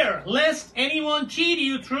aware, lest anyone cheat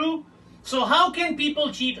you through. So how can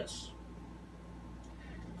people cheat us?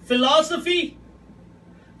 Philosophy,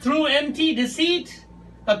 through empty deceit,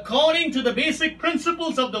 according to the basic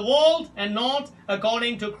principles of the world and not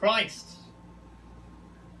according to Christ.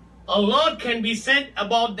 A lot can be said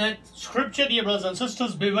about that scripture, dear brothers and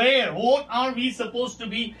sisters. Beware. What are we supposed to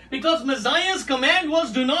be? Because Messiah's command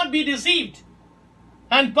was, do not be deceived.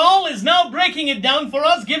 And Paul is now breaking it down for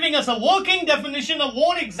us, giving us a working definition of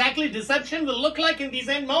what exactly deception will look like in these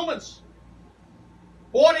end moments.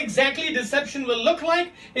 What exactly deception will look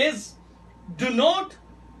like is, do not,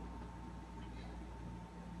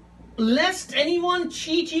 lest anyone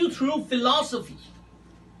cheat you through philosophy.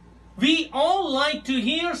 We all like to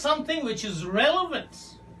hear something which is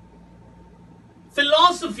relevant.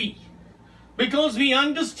 Philosophy. Because we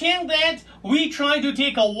understand that, we try to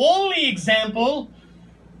take a worldly example.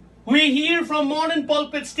 We hear from modern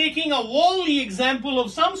pulpits taking a worldly example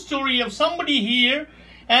of some story of somebody here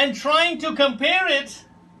and trying to compare it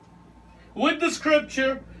with the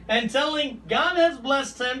Scripture and telling God has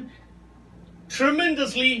blessed him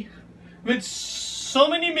tremendously with so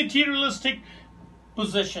many materialistic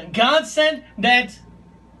possession. God said that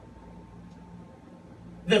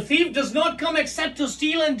the thief does not come except to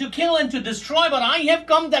steal and to kill and to destroy, but I have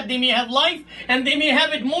come that they may have life and they may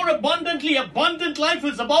have it more abundantly. Abundant life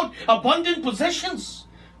is about abundant possessions.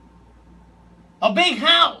 A big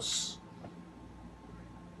house.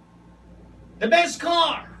 The best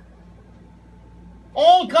car.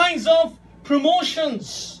 All kinds of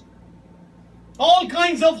promotions. All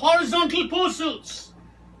kinds of horizontal pursuits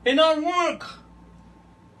in our work.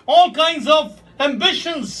 All kinds of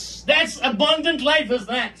ambitions. That's abundant life, is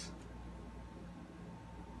that.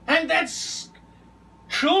 And that's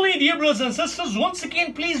truly, dear brothers and sisters, once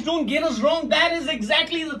again, please don't get us wrong. That is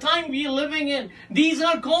exactly the time we are living in. These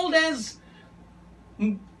are called as,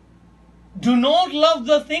 do not love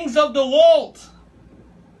the things of the world.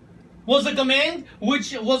 Was a command,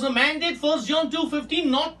 which was a mandate, 1 John 2:15,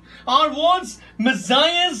 not our words.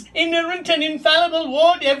 Messiah's inerrant and infallible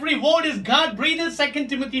word. Every word is God-breathed. 2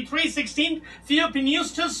 Timothy 3:16,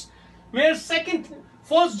 Theopneustos. Where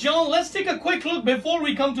 1 John, let's take a quick look before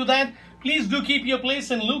we come to that. Please do keep your place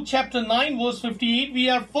in Luke chapter 9, verse 58. We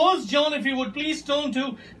are 1 John, if you would please turn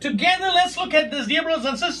to. Together, let's look at this, dear brothers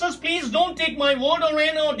and sisters. Please don't take my word or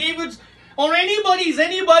Anna or David's or anybody's,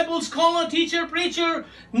 any Bible scholar, teacher, preacher,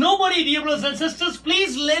 nobody, dear brothers and sisters.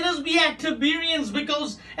 Please let us be active Bereans,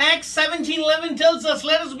 because Acts 17:11 tells us,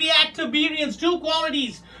 let us be active Bereans. Two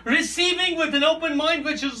qualities. Receiving with an open mind,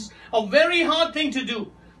 which is a very hard thing to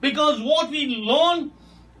do. Because what we learn,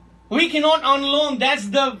 we cannot unlearn. That's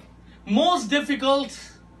the most difficult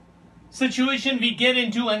situation we get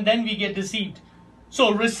into, and then we get deceived.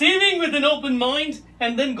 So receiving with an open mind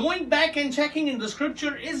and then going back and checking in the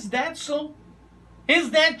Scripture, is that so?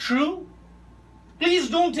 Is that true? Please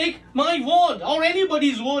don't take my word or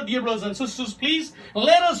anybody's word, dear brothers and sisters. Please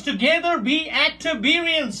let us together be active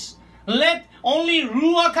Bereans. Let only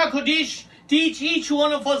Ruach HaKhodesh teach each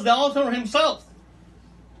one of us, the author himself.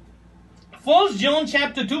 1 John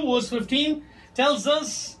chapter 2 verse 15 tells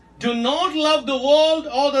us, do not love the world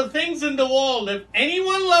or the things in the world. If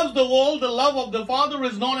anyone loves the world, the love of the Father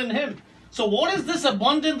is not in him. So what is this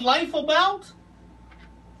abundant life about?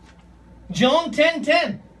 John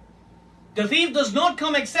 10:10. The thief does not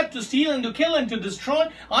come except to steal and to kill and to destroy.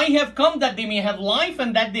 I have come that they may have life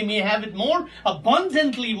and that they may have it more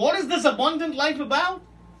abundantly. What is this abundant life about?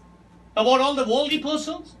 About all the worldly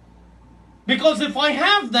pursuits? Because if I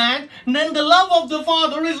have that, then the love of the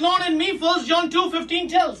Father is not in me, 1 John 2:15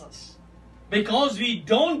 tells us. Because we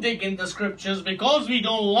don't dig in the Scriptures, because we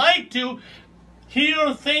don't like to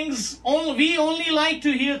hear things, we only like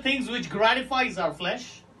to hear things which gratifies our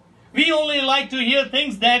flesh. We only like to hear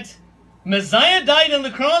things that Messiah died on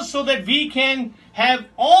the cross so that we can have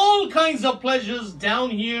all kinds of pleasures down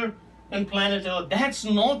here on planet Earth. That's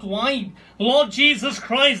not why Lord Jesus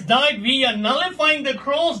Christ died. We are nullifying the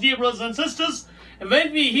cross, dear brothers and sisters.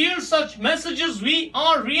 When we hear such messages, we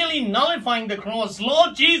are really nullifying the cross.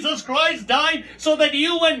 Lord Jesus Christ died so that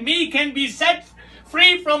you and me can be set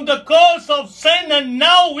free from the curse of sin, and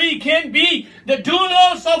now we can be the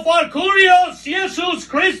doulos of our Kurios, Jesus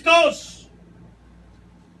Christos.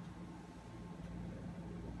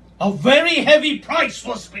 A very heavy price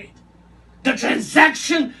was paid. The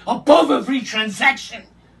transaction above every transaction.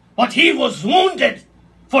 But he was wounded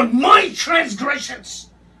for my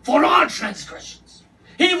transgressions, for our transgressions.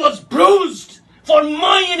 He was bruised for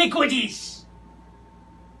my iniquities,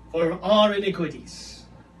 for our iniquities.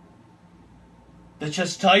 The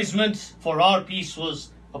chastisement for our peace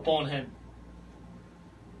was upon him.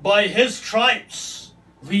 By his stripes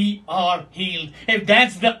we are healed. If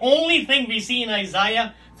that's the only thing we see in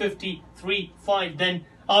Isaiah 53:5, then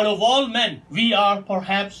out of all men, we are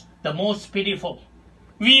perhaps the most pitiful.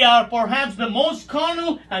 We are perhaps the most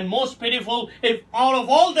carnal and most pitiful. If out of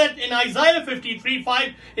all that in Isaiah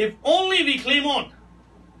 53:5, if only we claim on,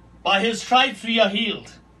 by his stripes we are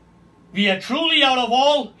healed. We are truly out of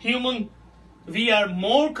all human, we are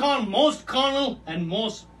most carnal and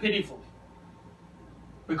most pitiful.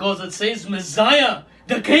 Because it says Messiah,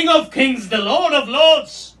 the King of Kings, the Lord of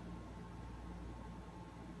Lords,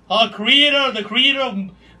 our Creator, the Creator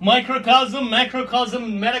of microcosm,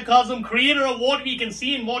 macrocosm, metacosm, Creator of what we can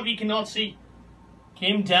see and what we cannot see,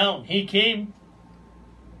 came down. He came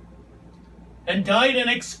and died an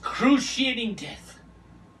excruciating death.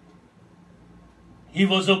 He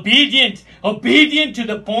was obedient to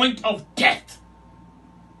the point of death.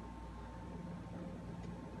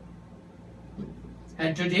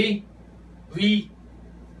 And today, we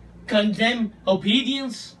condemn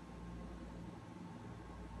obedience.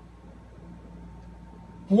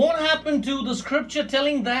 What happened to the scripture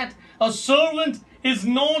telling that a servant is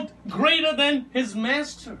not greater than his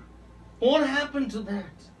master? What happened to that?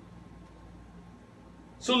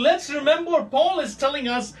 So let's remember, Paul is telling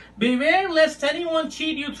us, beware lest anyone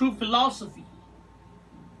cheat you through philosophy.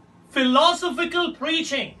 Philosophical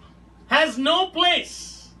preaching has no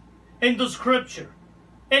place in the scripture.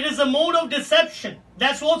 It is a mode of deception.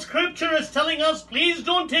 That's what scripture is telling us. Please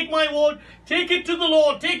don't take my word. Take it to the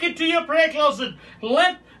Lord. Take it to your prayer closet.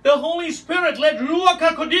 Let the Holy Spirit, let Ruach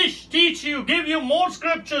HaKhodesh teach you, give you more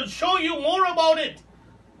scriptures, show you more about it.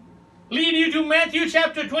 Lead you to Matthew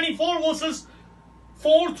chapter 24 verses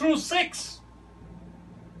 4 through 6.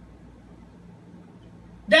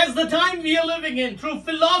 That's the time we are living in, through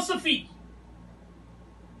philosophy.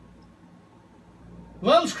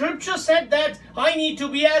 Well, scripture said that I need to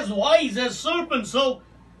be as wise as serpents, so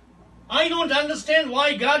I don't understand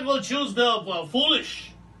why God will choose the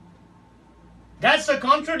foolish. That's a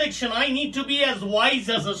contradiction. I need to be as wise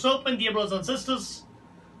as a serpent, dear brothers and sisters.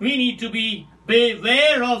 We need to be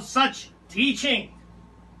beware of such teaching.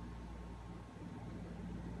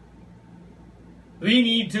 We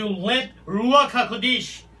need to let Ruach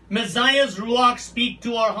HaKhodesh, Messiah's Ruach, speak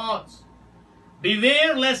to our hearts.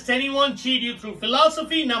 Beware lest anyone cheat you through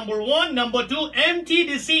philosophy, number one. Number two, empty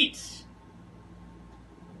deceits.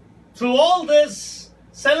 Through all this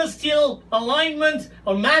celestial alignment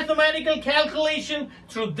or mathematical calculation,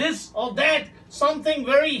 through this or that, something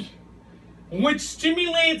very, which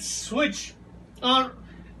stimulates, which are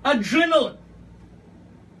adrenaline.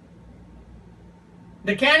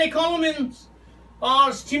 The catecholamines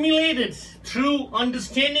are stimulated through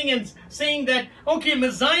understanding and saying that, okay,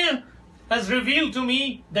 Messiah has revealed to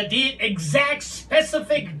me the date, exact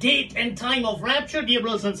specific date and time of rapture, dear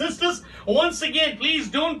brothers and sisters. Once again, please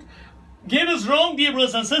don't get us wrong, dear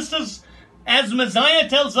brothers and sisters. As Messiah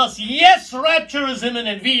tells us, yes, rapture is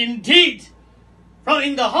imminent. We indeed, from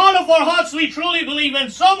in the heart of our hearts, we truly believe,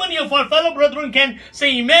 and so many of our fellow brethren can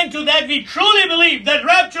say amen to that. We truly believe that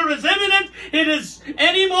rapture is imminent. It is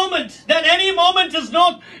any moment. That any moment is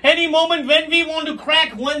not any moment when we want to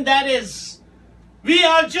crack when that is. We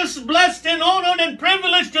are just blessed and honored and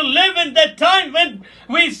privileged to live in that time when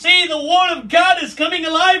we see the Word of God is coming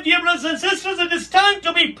alive, dear brothers and sisters. It is time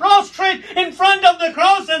to be prostrate in front of the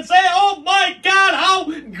cross and say, oh my God, how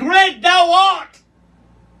great thou art.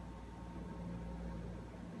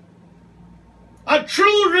 A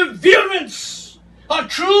true reverence, a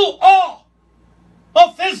true awe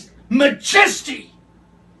of His majesty,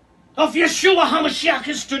 of Yeshua HaMashiach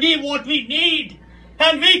is today what we need.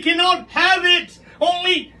 And we cannot have it.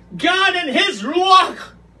 Only God and His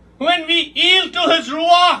Ruach when we yield to His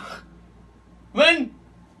Ruach,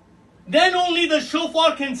 then only the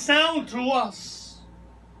shofar can sound through us.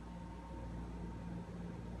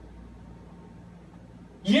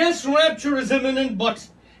 Yes, rapture is imminent, but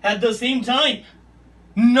at the same time,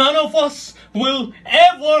 none of us will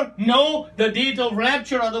ever know the date of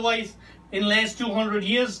rapture. Otherwise, in the last 200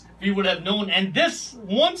 years, we would have known. And this,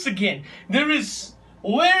 once again,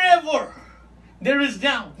 wherever there is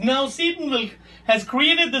doubt. Now, Satan has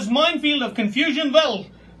created this minefield of confusion. Well,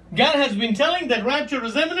 God has been telling that rapture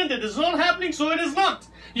is imminent. It is not happening, so it is not.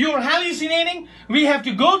 You're hallucinating. We have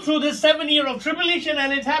to go through this 7 year of tribulation,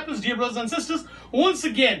 and it happens, dear brothers and sisters. Once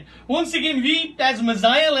again, we, as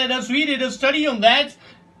Messiah led us, we did a study on that.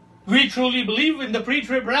 We truly believe in the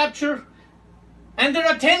pre-trib rapture. And there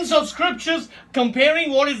are tens of scriptures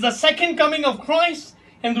comparing what is the second coming of Christ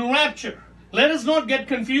and the rapture. Let us not get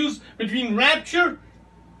confused between rapture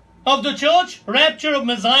of the church, rapture of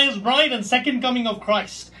Messiah's bride, and second coming of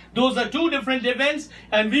Christ. Those are two different events,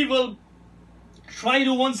 and we will try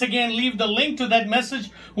to once again leave the link to that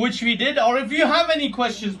message which we did. Or if you have any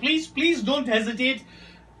questions, please don't hesitate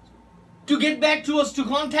to get back to us, to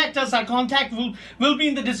contact us. Our contact will be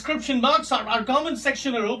in the description box. Our comment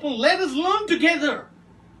section are open. Let us learn together.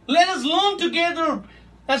 Let us learn together.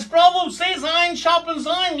 As Proverbs says, iron sharpens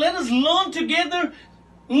iron. Let us learn together.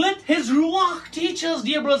 Let His Ruach teach us,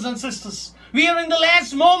 dear brothers and sisters. We are in the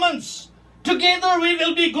last moments. Together we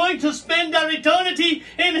will be going to spend our eternity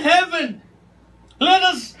in heaven. Let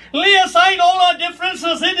us lay aside all our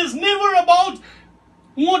differences. It is never about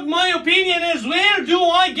what my opinion is. Where do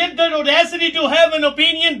I get that audacity to have an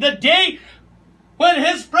opinion? The day when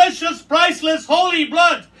His precious, priceless, holy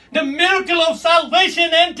blood, the miracle of salvation,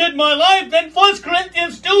 entered my life, then 1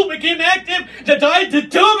 Corinthians 2 became active, that I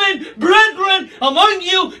determined, brethren, among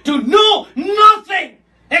you to know nothing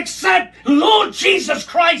except Lord Jesus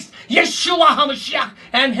Christ, Yeshua HaMashiach,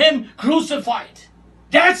 and Him crucified.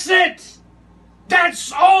 That's it.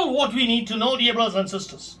 That's all what we need to know, dear brothers and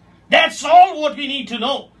sisters. That's all what we need to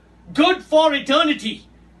know. Good for eternity.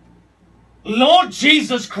 Lord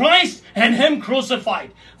Jesus Christ and Him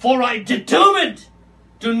crucified. For I determined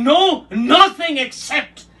to know nothing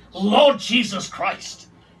except Lord Jesus Christ,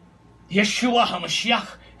 Yeshua HaMashiach,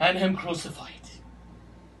 and Him crucified.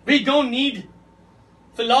 We don't need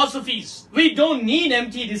philosophies. We don't need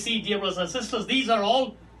empty deceit, dear brothers and sisters. These are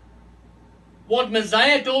all what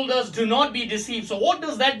Messiah told us, do not be deceived. So what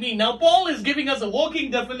does that mean? Now Paul is giving us a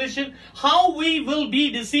working definition how we will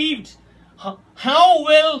be deceived. How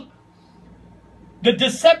will the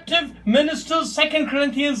deceptive ministers, 2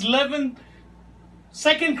 Corinthians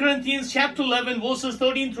chapter 11 verses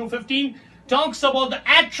 13 through 15 talks about the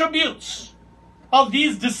attributes of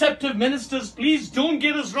these deceptive ministers. Please don't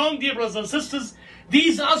get us wrong, dear brothers and sisters.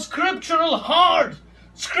 These are scriptural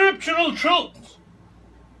truths.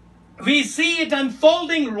 We see it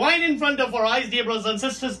unfolding right in front of our eyes, dear brothers and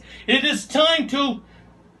sisters. It is time to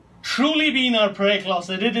truly be in our prayer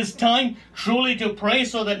closet. It is time truly to pray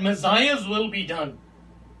so that Messiah's will be done.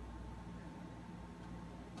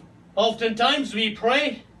 Oftentimes we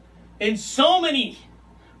pray in so many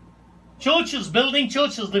churches, building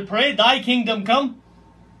churches, they pray, Thy kingdom come.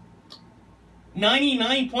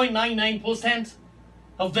 99.99%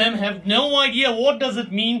 of them have no idea what does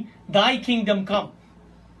it mean, Thy kingdom come.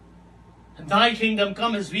 And Thy kingdom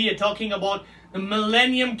come, as we are talking about the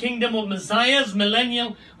millennium kingdom of Messiah's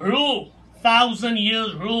millennial rule. 1,000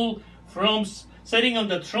 years rule from sitting on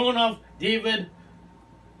the throne of David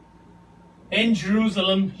in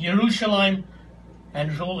Jerusalem,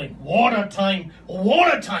 and ruling. What a time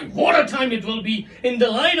it will be. In the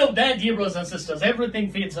light of that, dear brothers and sisters, everything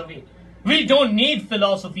fades away. We don't need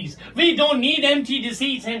philosophies. We don't need empty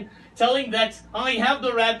deceits and telling that I have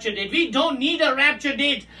the rapture date. We don't need a rapture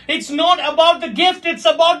date. It's not about the gift, it's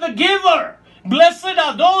about the giver. Blessed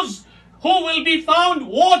are those who will be found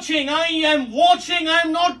watching. I am watching.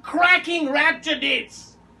 I'm not cracking rapture dates.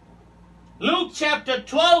 Luke chapter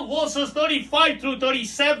 12 verses 35 through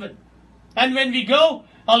 37. And when we go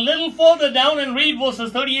a little further down and read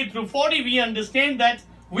verses 38 through 40, we understand that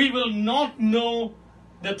we will not know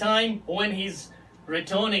the time when He's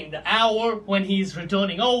returning, the hour when He's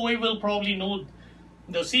returning. Oh, we will probably know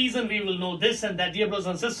the season, we will know this and that. Dear brothers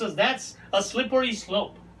and sisters, that's a slippery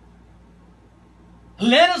slope.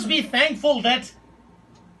 Let us be thankful that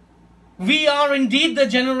we are indeed the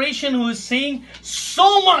generation who is seeing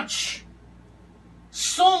so much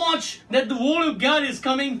that the Word of God is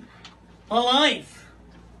coming alive.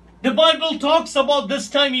 The Bible talks about this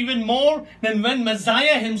time even more than when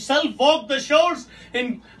Messiah Himself walked the shores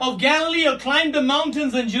of Galilee or climbed the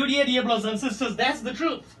mountains in Judea, dear brothers and sisters. That's the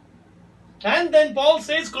truth. And then Paul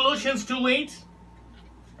says, Colossians 2:8,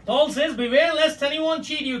 Paul says, beware lest anyone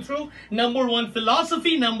cheat you through, number 1,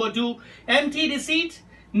 philosophy, number 2, empty deceit,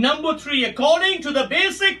 number 3, according to the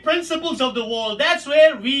basic principles of the world. That's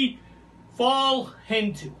where we fall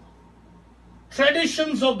into.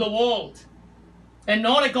 Traditions of the world and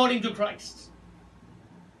not according to Christ.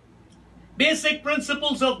 Basic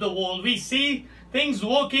principles of the world. We see things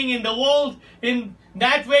working in the world in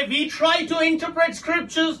that way. We try to interpret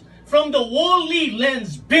scriptures from the worldly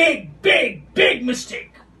lens. Big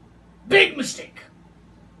mistake. Big mistake.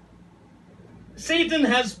 Satan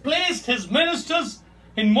has placed his ministers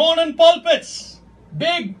in modern pulpits.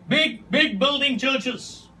 Big building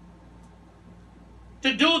churches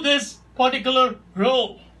to do this particular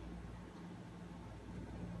role.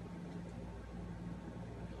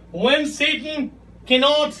 When Satan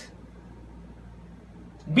cannot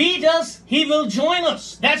beat us, he will join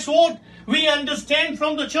us. That's what we understand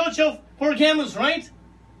from the church of Pergamos, right?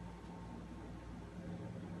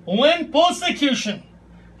 When persecution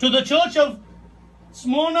to the church of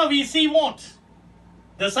Smyrna, we see what?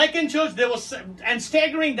 The second church, there was, and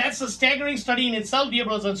staggering, that's a staggering study in itself, dear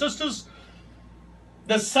brothers and sisters.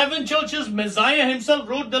 The 7 churches, Messiah himself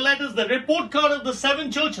wrote the letters, the report card of the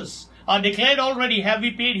 7 churches are declared already. Have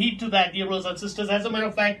we paid heed to that, dear brothers and sisters? As a matter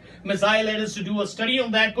of fact, Messiah led us to do a study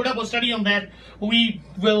on that, put up a study on that.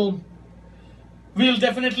 We'll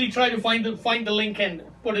definitely try to find the link and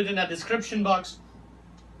put it in a description box.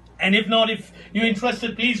 And if not, if you're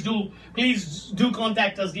interested, please do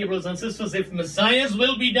contact us, dear brothers and sisters. If Messiah's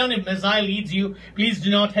will be done, if Messiah leads you, please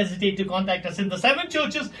do not hesitate to contact us. In the 7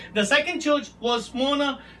 churches, the second church was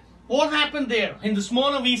Smyrna. What happened there? In the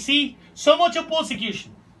Smyrna, we see so much of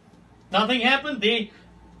persecution. Nothing happened. They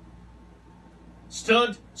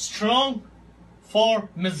stood strong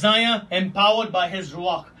for Messiah, empowered by his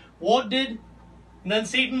Ruach. What did then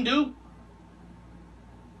Satan do?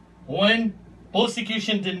 When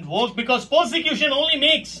persecution didn't work, because persecution only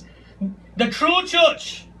makes the true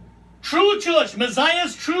church,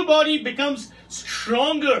 Messiah's true body becomes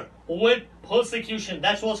stronger with persecution.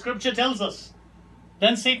 That's what scripture tells us.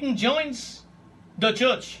 Then Satan joins the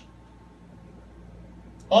church.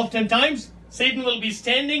 Oftentimes, Satan will be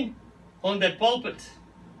standing on that pulpit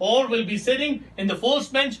or will be sitting in the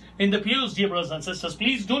first bench in the pews, dear brothers and sisters.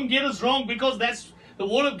 Please don't get us wrong, because that's the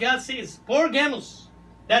word of God says. Pergamos.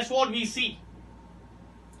 That's what we see.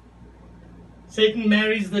 Satan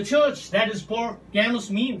marries the church. That is Pergamos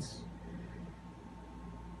means.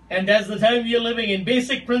 And that's the time we are living in.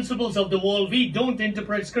 Basic principles of the world. We don't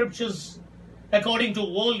interpret scriptures according to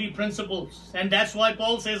worldly principles. And that's why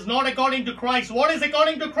Paul says, not according to Christ. What is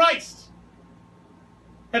according to Christ?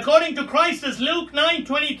 According to Christ is Luke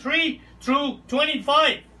 9:23 through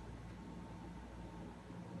 25.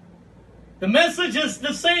 The message is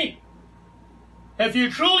the same. If you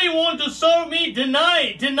truly want to serve me,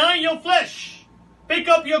 deny your flesh. Pick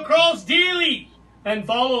up your cross daily and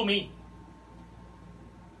follow me.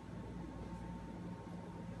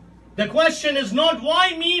 The question is not,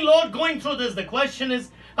 why me, Lord, going through this? The question is,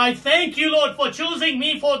 I thank you, Lord, for choosing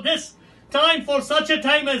me for this time, for such a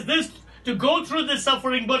time as this, to go through this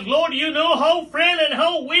suffering. But Lord, you know how frail and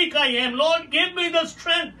how weak I am. Lord, give me the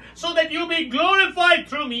strength so that you be glorified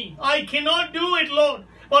through me. I cannot do it, Lord.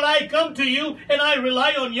 But I come to you and I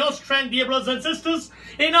rely on your strength, dear brothers and sisters.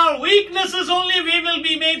 In our weaknesses only we will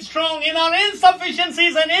be made strong. In our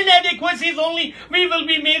insufficiencies and inadequacies only we will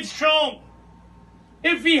be made strong.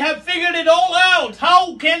 If we have figured it all out,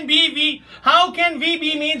 how can we be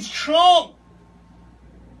made strong?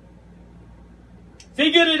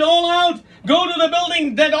 Figured it all out, go to the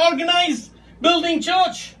building, that organized building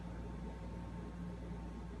church.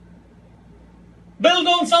 Build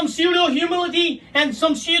on some pseudo-humility and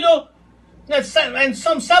some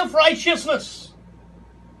self-righteousness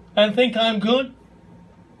and think I'm good?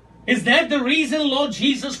 Is that the reason Lord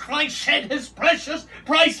Jesus Christ shed his precious,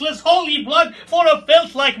 priceless, holy blood for a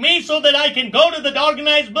filth like me, so that I can go to the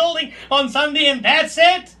organized building on Sunday and that's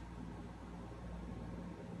it?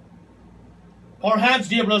 Perhaps,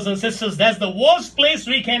 dear brothers and sisters, that's the worst place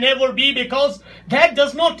we can ever be, because that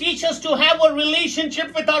does not teach us to have a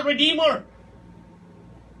relationship with our Redeemer.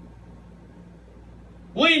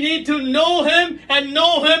 We need to know him and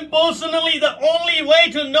know him personally. The only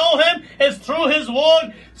way to know him is through his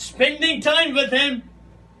word, spending time with him,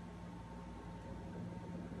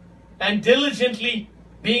 and diligently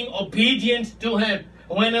being obedient to him.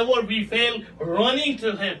 Whenever we fail, running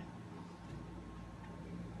to him.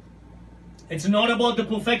 It's not about the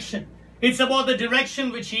perfection. It's about the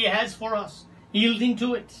direction which he has for us. Yielding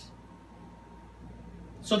to it.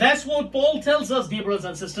 So that's what Paul tells us, dear brothers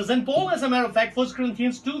and sisters. And Paul, as a matter of fact, 1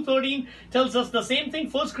 Corinthians 2:13 tells us the same thing.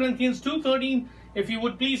 1 Corinthians 2:13, if you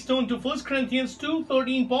would please turn to 1 Corinthians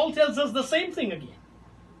 2:13, Paul tells us the same thing again.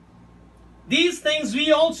 These things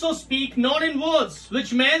we also speak, not in words,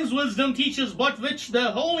 which man's wisdom teaches, but which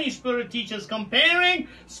the Holy Spirit teaches, comparing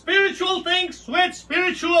spiritual things with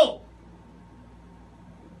spiritual.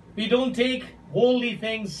 We don't take worldly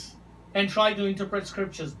things and try to interpret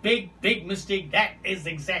scriptures. Big mistake. That is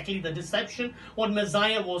exactly the deception what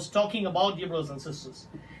Messiah was talking about, dear brothers and sisters.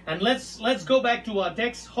 And let's go back to our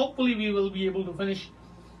text. Hopefully we will be able to finish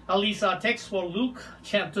at least our text for Luke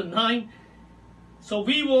chapter 9. So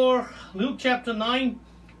we were, Luke chapter 9,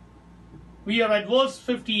 we are at verse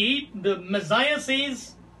 58. The Messiah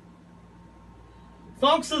says,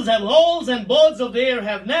 foxes have holes and birds of the air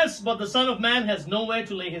have nests, but the Son of Man has nowhere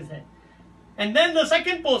to lay his head. And then the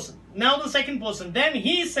second person, then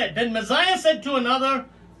he said, then Messiah said to another,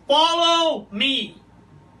 follow me.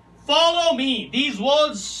 Follow me. These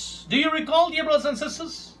words, do you recall, dear brothers and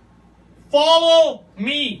sisters? Follow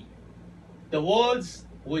me. The words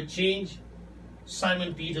would change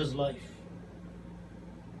Simon Peter's life.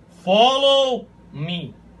 Follow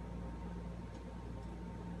me.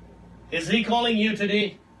 Is he calling you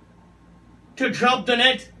today to drop the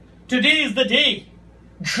net? Today is the day.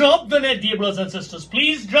 Drop the net, dear brothers and sisters.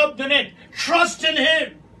 Please drop the net. Trust in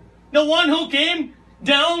him. The one who came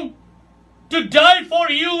down to die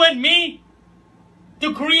for you and me,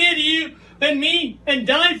 to create you and me, and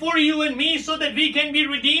die for you and me so that we can be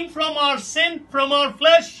redeemed from our sin, from our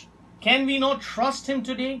flesh. Can we not trust him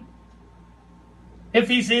today? If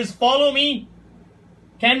he says, follow me,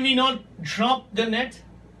 can we not drop the net?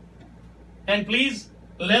 And please,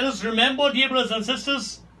 let us remember, dear brothers and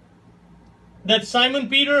sisters, that Simon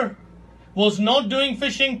Peter was not doing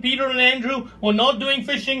fishing. Peter and Andrew were not doing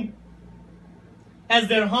fishing as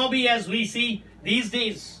their hobby, as we see these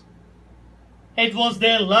days. It was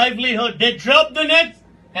their livelihood. They dropped the net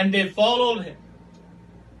and they followed him.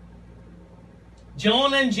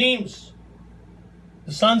 John and James,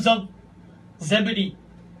 the sons of Zebedee.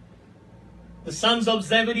 The sons of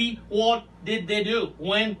Zebedee, what did they do?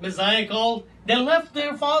 When Messiah called, they left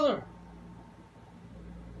their father.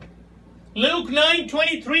 Luke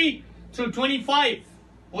 9:23 through 25,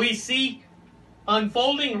 we see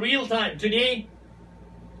unfolding real time. Today,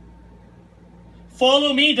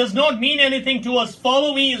 follow me does not mean anything to us.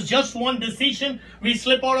 Follow me is just one decision. We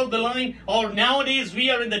slip out of the line. Or nowadays, we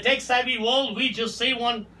are in the tech-savvy world. We just say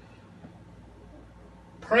one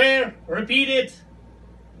prayer, repeat it,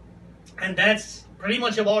 and that's pretty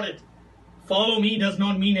much about it. Follow me does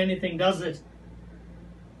not mean anything, does it?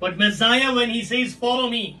 But Messiah, when he says follow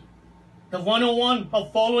me, the 101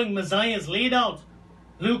 of following Messiah is laid out.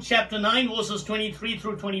 Luke chapter 9 verses 23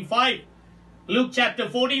 through 25. Luke chapter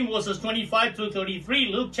 14 verses 25 through 33.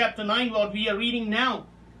 Luke chapter 9, what we are reading now,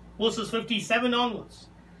 verses 57 onwards.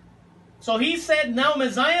 So he said, now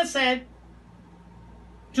Messiah said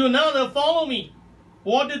to another, follow me.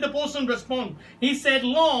 What did the person respond? He said,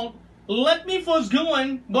 Lord, let me first go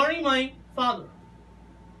and bury my father.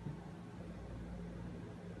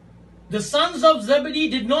 The sons of Zebedee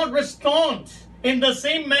did not respond in the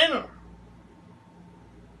same manner.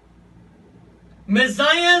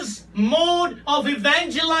 Messiah's mode of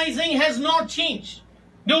evangelizing has not changed.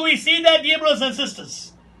 Do we see that, dear brothers and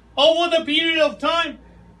sisters? Over the period of time,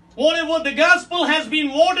 whatever the gospel has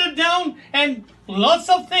been watered down, and lots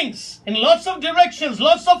of things, in lots of directions,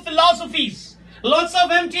 lots of philosophies, lots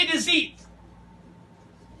of empty deceit,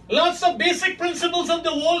 lots of basic principles of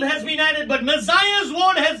the world has been added, but Messiah's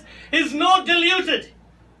word is not diluted.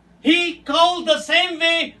 He called the same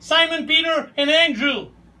way Simon Peter and Andrew,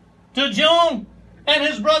 to John and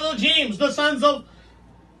his brother James, the sons of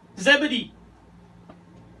Zebedee.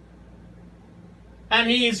 And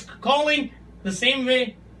he is calling the same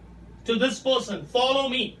way to this person, follow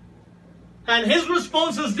me. And his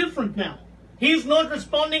response is different now. He is not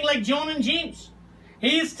responding like John and James.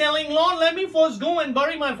 He is telling, Lord, let me first go and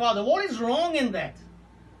bury my father. What is wrong in that?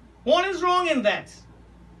 What is wrong in that?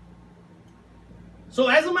 So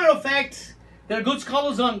as a matter of fact, there are good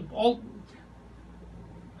scholars on all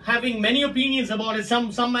having many opinions about it. Some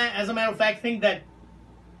as a matter of fact think that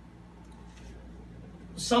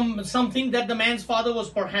some think that the man's father was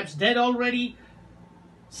perhaps dead already.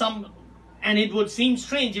 And it would seem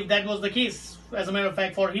strange if that was the case. As a matter of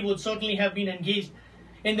fact, for he would certainly have been engaged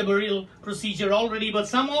in the burial procedure already. But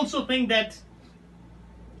some also think that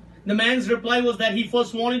the man's reply was that he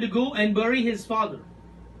first wanted to go and bury his father.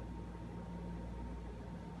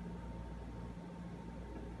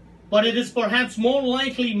 But it is perhaps more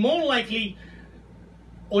likely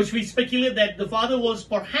which we speculate that the father was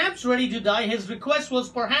perhaps ready to die. His request was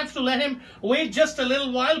perhaps to let him wait just a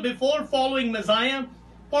little while before following Messiah.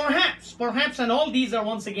 Perhaps, and all these are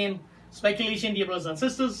once again speculation, dear brothers and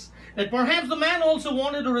sisters, that perhaps the man also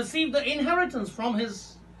wanted to receive the inheritance from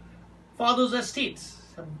his father's estates.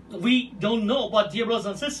 We don't know, but dear brothers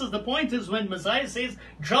and sisters, the point is when Messiah says,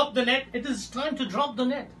 drop the net, it is time to drop the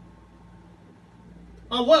net.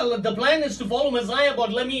 Well, the plan is to follow Messiah,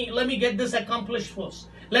 but let me get this accomplished first.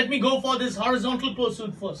 Let me go for this horizontal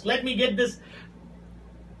pursuit first. Let me get this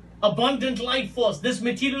abundant life first, this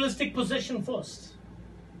materialistic possession first.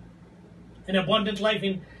 An abundant life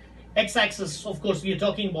in x-axis, of course, we are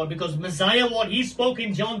talking about, because Messiah, what he spoke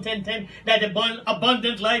in John 10:10, that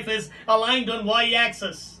abundant life is aligned on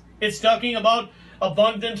y-axis. It's talking about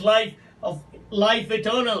abundant life, of life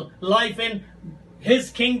eternal, life in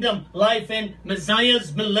his kingdom, life in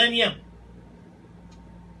Messiah's millennium.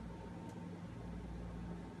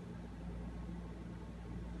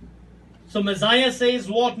 So Messiah says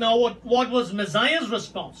what now? What was Messiah's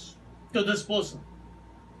response to this person?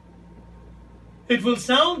 It will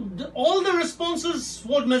sound, all the responses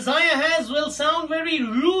what Messiah has will sound very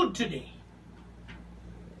rude today.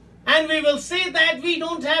 And we will say that we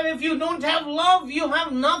don't have, if you don't have love, you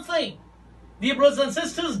have nothing. Dear brothers and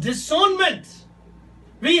sisters, discernment.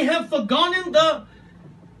 We have forgotten the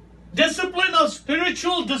discipline of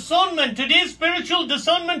spiritual discernment. Today's spiritual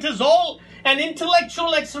discernment is all an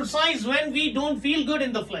intellectual exercise when we don't feel good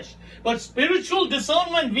in the flesh. But spiritual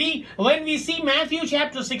discernment, when we see Matthew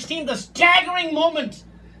chapter 16, the staggering moment,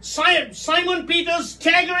 Simon Peter's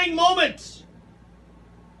staggering moment,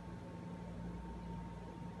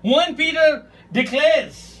 when Peter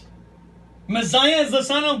declares, Messiah is the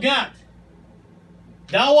Son of God.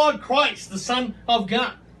 Thou art Christ, the Son of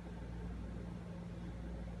God.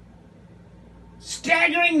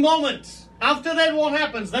 Staggering moment. After that, what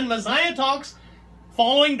happens? Then Messiah talks,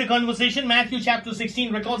 following the conversation, Matthew chapter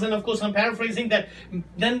 16 records, and of course I'm paraphrasing that,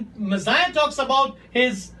 then Messiah talks about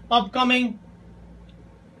his upcoming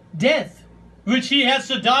death, which he has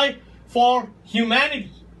to die for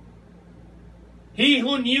humanity. He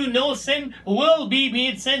who knew no sin will be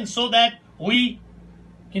made sin so that we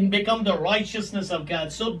can become the righteousness of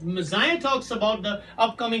God. So Messiah talks about the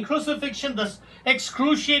upcoming crucifixion, the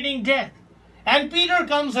excruciating death. And Peter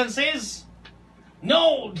comes and says,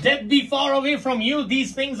 no, death be far away from you.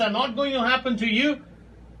 These things are not going to happen to you.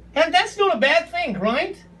 And that's not a bad thing,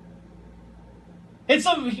 right?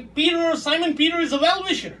 Simon Peter is a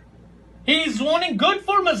well-wisher. He is wanting good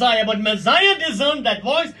for Messiah, but Messiah discerned that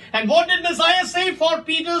voice. And what did Messiah say for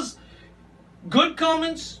Peter's good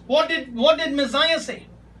comments? What did Messiah say?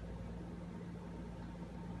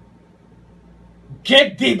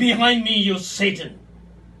 Get thee behind me, you Satan.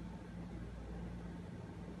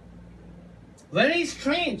 Very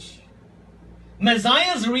strange.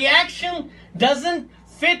 Messiah's reaction doesn't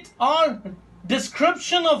fit our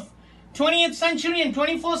description of 20th century and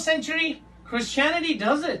 21st century Christianity,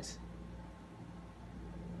 does it?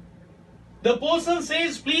 The person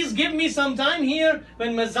says, please give me some time here.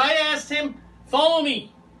 When Messiah asked him, follow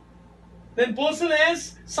me. Then person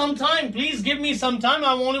asks, some time, please give me some time.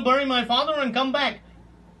 I want to bury my father and come back.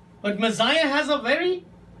 But Messiah has a very,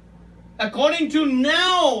 according to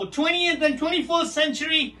now, 20th and 21st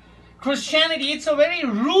century Christianity, it's a very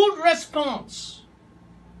rude response.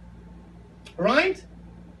 Right?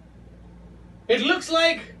 It looks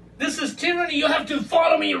like this is tyranny. You have to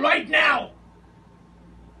follow me right now.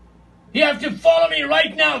 You have to follow me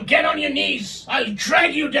right now. Get on your knees. I'll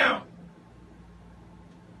drag you down.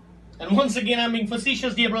 And once again, I'm being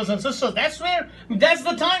facetious, dear brothers and sisters. That's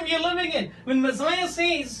the time we are living in. When Messiah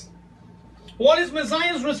says, what is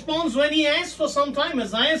Messiah's response when he asks for some time?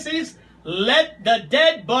 Messiah says, let the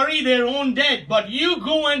dead bury their own dead, but you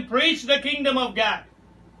go and preach the kingdom of God.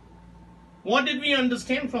 What did we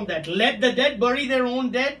understand from that? Let the dead bury their own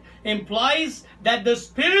dead implies that the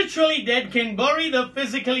spiritually dead can bury the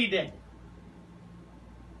physically dead.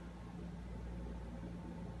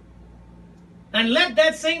 And let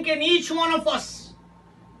that sink in each one of us.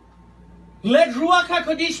 Let Ruach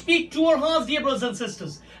HaKhodesh speak to our hearts, dear brothers and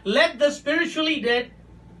sisters. Let the spiritually dead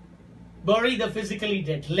bury the physically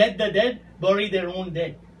dead. Let the dead bury their own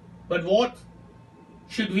dead. But what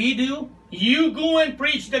should we do? You go and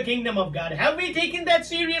preach the kingdom of God. Have we taken that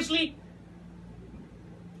seriously?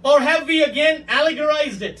 Or have we again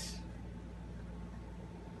allegorized it?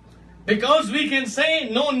 Because we can say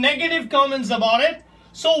no negative comments about it,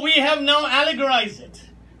 so we have now allegorized it.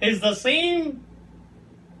 It's the same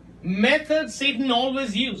method Satan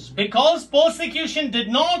always used. Because persecution did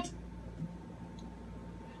not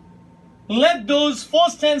let those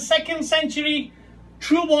 1st and 2nd century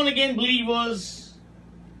true born-again believers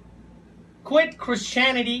quit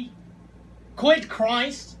Christianity, quit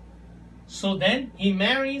Christ, so then he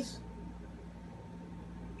marries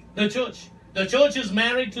the church. The church is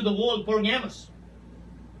married to the world, pergamos.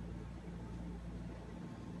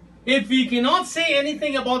 If we cannot say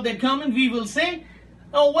anything about that comment, we will say,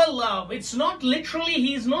 oh well, it's not literally,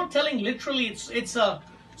 he's not telling literally, it's a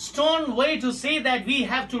stern way to say that we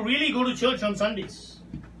have to really go to church on Sundays.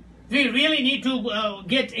 We really need to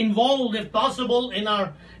get involved, if possible,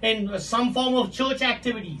 in some form of church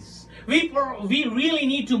activities. We really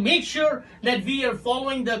need to make sure that we are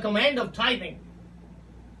following the command of tithing.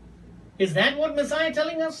 Is that what Messiah is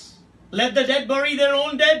telling us? Let the dead bury their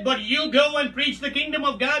own dead, but you go and preach the kingdom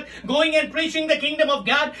of God. Going and preaching the kingdom of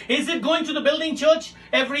God. Is it going to the building church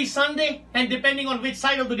every Sunday? And depending on which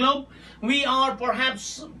side of the globe, we are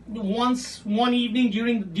perhaps one evening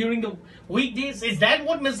during the weekdays. Is that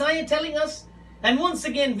what Messiah is telling us? And once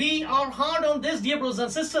again, we are hard on this, dear brothers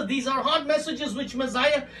and sisters. These are hard messages which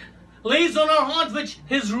Messiah lays on our heart, which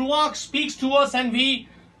his Ruach speaks to us, and we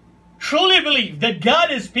truly believe that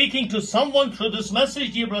God is speaking to someone through this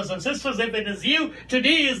message, dear brothers and sisters. If it is you,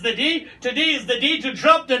 today is the day to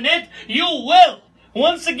drop the net. You will.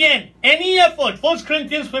 Once again, any effort, 1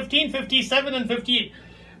 Corinthians 15, 57 and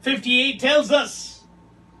 58 tells us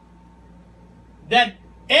that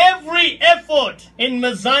every effort in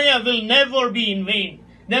Messiah will never be in vain.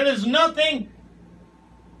 There is nothing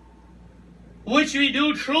which we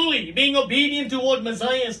do truly, being obedient to what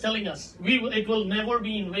Messiah is telling us. It will never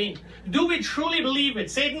be in vain. Do we truly believe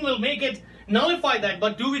it? Satan will make it nullify that,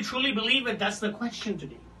 but do we truly believe it? That's the question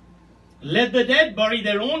today. Let the dead bury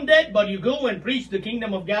their own dead, but you go and preach the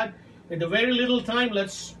kingdom of God. With a very little time,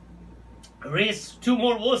 let's race 2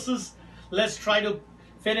 more verses. Let's try to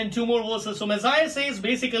fit in 2 more verses. So Messiah says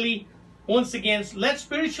basically, once again, let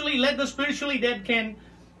the spiritually dead can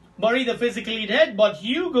bury the physically dead, but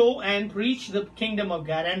you go and preach the kingdom of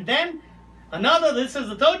God. And then this is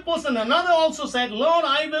the third person, another also said, Lord,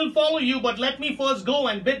 I will follow you, but let me first go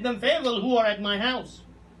and bid them farewell who are at my house.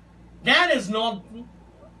 That is not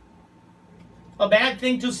a bad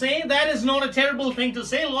thing to say. That is not a terrible thing to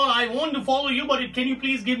say. Lord, I want to follow you, but can you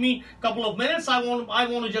please give me a couple of minutes? I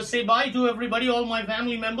want to just say bye to everybody, all my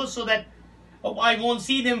family members, so that I won't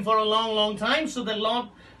see them for a long, long time, so that, Lord,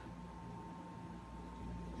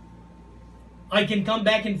 I can come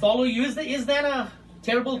back and follow you. Is that a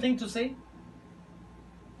terrible thing to say?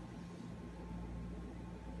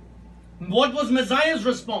 What was Messiah's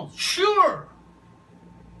response? Sure,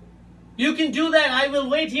 you can do that. I will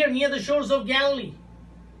wait here near the shores of Galilee.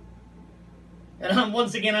 And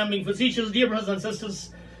I'm being facetious, dear brothers and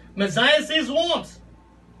sisters. Messiah says what?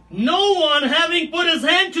 No one having put his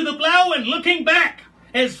hand to the plow and looking back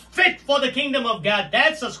is fit for the kingdom of God.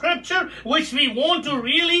 That's a scripture which we want to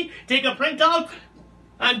really take a printout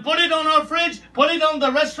and put it on our fridge, put it on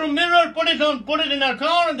the restroom mirror, put it in our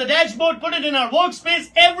car, on the dashboard, put it in our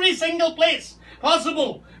workspace, every single place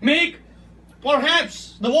possible. Make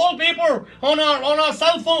perhaps the wallpaper on our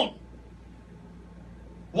cell phone.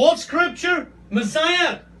 What scripture?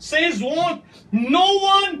 Messiah says what? No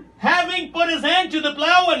one having put his hand to the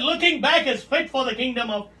plow and looking back is fit for the kingdom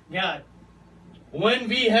of God. When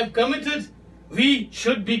we have committed, we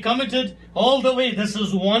should be committed all the way. This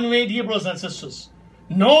is one way, dear brothers and sisters.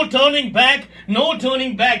 No turning back, no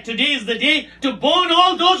turning back. Today is the day to burn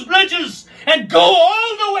all those bridges and go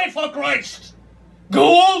all the way for Christ. Go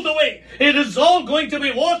all the way. It is all going to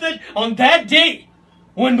be worth it on that day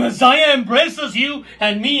when Messiah embraces you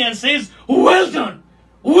and me and says, well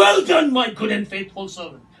done, my good and faithful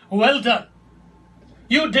servant. Well done.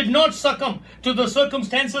 You did not succumb to the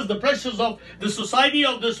circumstances, the pressures of the society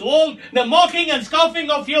of this world, the mocking and scoffing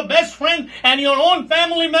of your best friend and your own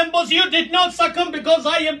family members. You did not succumb because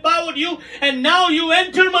I empowered you, and now you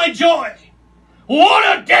enter my joy.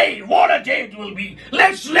 What a day it will be.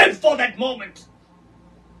 Let's live for that moment.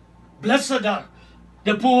 Blessed are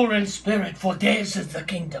the poor in spirit, for theirs is the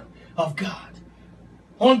kingdom of God.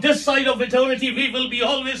 On this side of eternity, we will be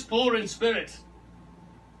always poor in spirit.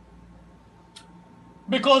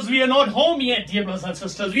 Because we are not home yet, dear brothers and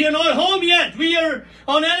sisters. We are not home yet. We are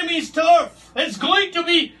on enemy's turf. It's going to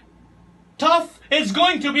be tough. It's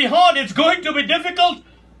going to be hard. It's going to be difficult.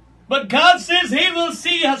 But God says He will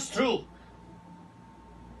see us through.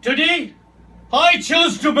 Today, I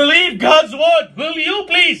choose to believe God's word. Will you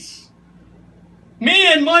please?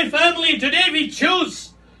 Me and my family, today we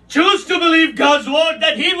choose to believe God's word,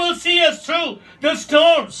 that He will see us through the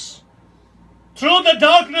storms, through the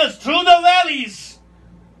darkness, through the valleys,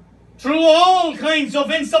 through all kinds of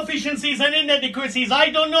insufficiencies and inadequacies. I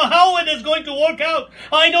don't know how it is going to work out.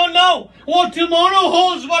 I don't know what tomorrow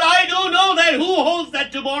holds, but I don't know that who holds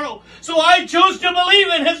that tomorrow. So I choose to believe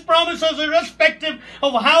in His promises irrespective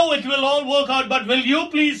of how it will all work out. But will you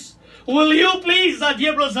please, our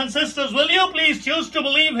dear brothers and sisters, will you please choose to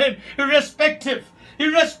believe Him irrespective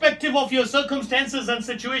of your circumstances and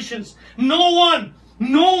situations? No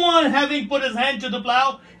one having put his hand to the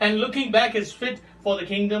plow and looking back is fit for the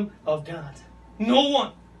kingdom of God. No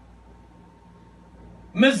one.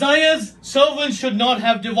 Messiah's servants should not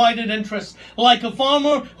have divided interests, like a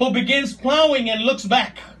farmer who begins plowing and looks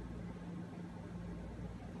back.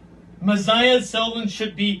 Messiah's servants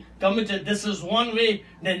should be committed. This is one way.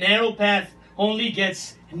 The narrow path only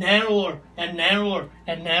gets narrower and narrower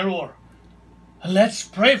and narrower. Let's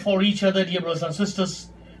pray for each other, dear brothers and sisters,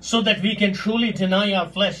 so that we can truly deny our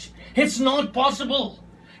flesh. It's not possible.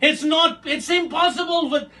 It's impossible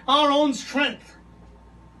with our own strength.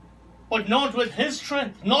 But not with His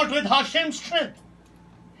strength, not with Hashem's strength.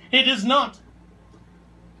 It is not.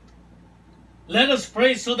 Let us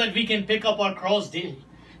pray so that we can pick up our cross daily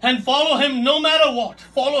and follow Him no matter what.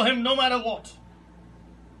 Follow Him no matter what.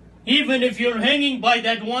 Even if you're hanging by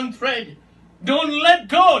that one thread, don't let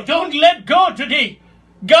go. Don't let go today.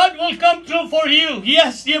 God will come through for you.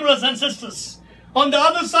 Yes, dear brothers and sisters. On the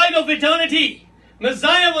other side of eternity,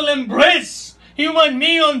 Messiah will embrace you and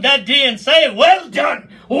me on that day and say, well done,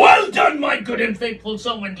 my good and faithful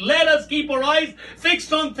servant. Let us keep our eyes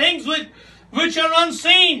fixed on things which are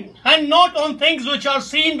unseen and not on things which are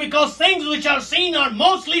seen, because things which are seen are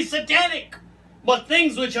mostly satanic, but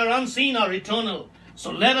things which are unseen are eternal.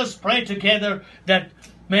 So let us pray together that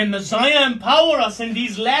may Messiah empower us in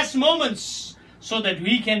these last moments so that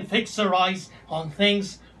we can fix our eyes on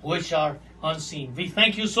things which are unseen. We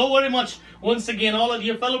thank you so very much once again, all of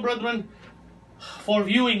your fellow brethren, for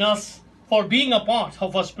viewing us, for being a part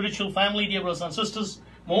of our spiritual family, dear brothers and sisters.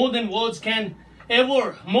 More than words can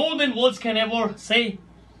ever say.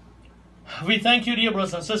 We thank you, dear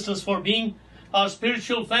brothers and sisters, for being our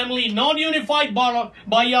spiritual family, not unified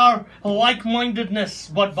by our like-mindedness,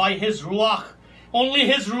 but by His Ruach. Only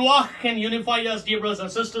His Ruach can unify us, dear brothers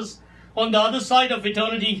and sisters. On the other side of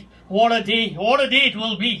eternity, what a day it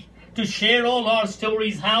will be to share all our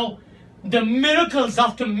stories, how the miracles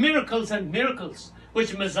after miracles and miracles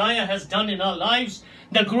which Messiah has done in our lives,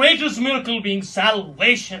 the greatest miracle being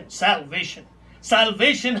salvation.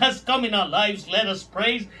 Salvation has come in our lives. Let us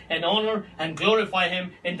praise and honor and glorify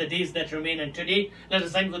Him in the days that remain. And today, let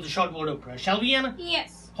us end with a short word of prayer. Shall we, Anna?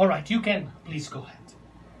 Yes. All right, you can. Please go ahead.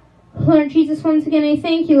 Lord Jesus, once again I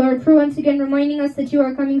thank you, Lord, for once again reminding us that you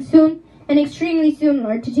are coming soon, and extremely soon,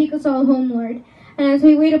 Lord, to take us all home, Lord. And as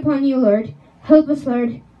we wait upon you, Lord, help us,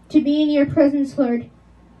 Lord, to be in your presence, Lord,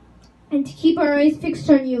 and to keep our eyes fixed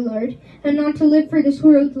on you, Lord, and not to live for this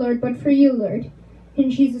world, Lord, but for you, Lord. In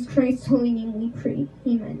Jesus Christ's holy name we pray.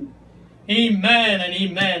 Amen. Amen and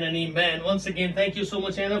amen and amen. Once again, thank you so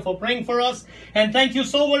much, Anna, for praying for us. And thank you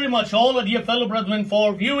so very much, all of dear fellow brethren,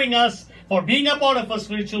 for viewing us, for being a part of our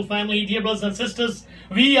spiritual family. Dear brothers and sisters,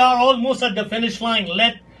 we are almost at the finish line.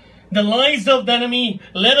 Let the lies of the enemy,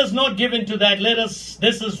 let us not give in to that.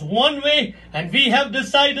 This is one way, and we have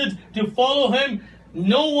decided to follow Him.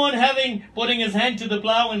 No one putting his hand to the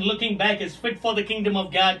plow and looking back is fit for the kingdom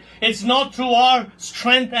of God. It's not through our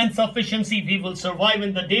strength and sufficiency we will survive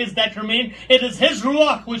in the days that remain. It is His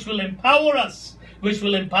Ruach which will empower us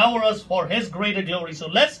for His greater glory. So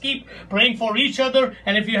let's keep praying for each other.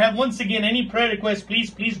 And if you have once again any prayer requests,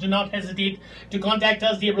 please do not hesitate to contact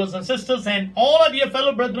us, dear brothers and sisters. And all of your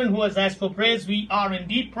fellow brethren who has asked for prayers, we are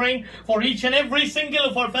indeed praying for each and every single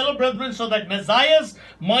of our fellow brethren, so that Messiah's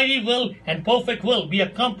mighty will and perfect will be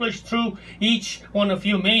accomplished through each one of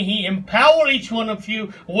you. May He empower each one of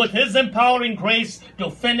you with His empowering grace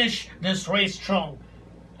to finish this race strong.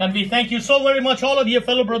 And we thank you so very much, all of you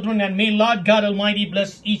fellow brethren, and may Lord God Almighty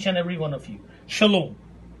bless each and every one of you. Shalom.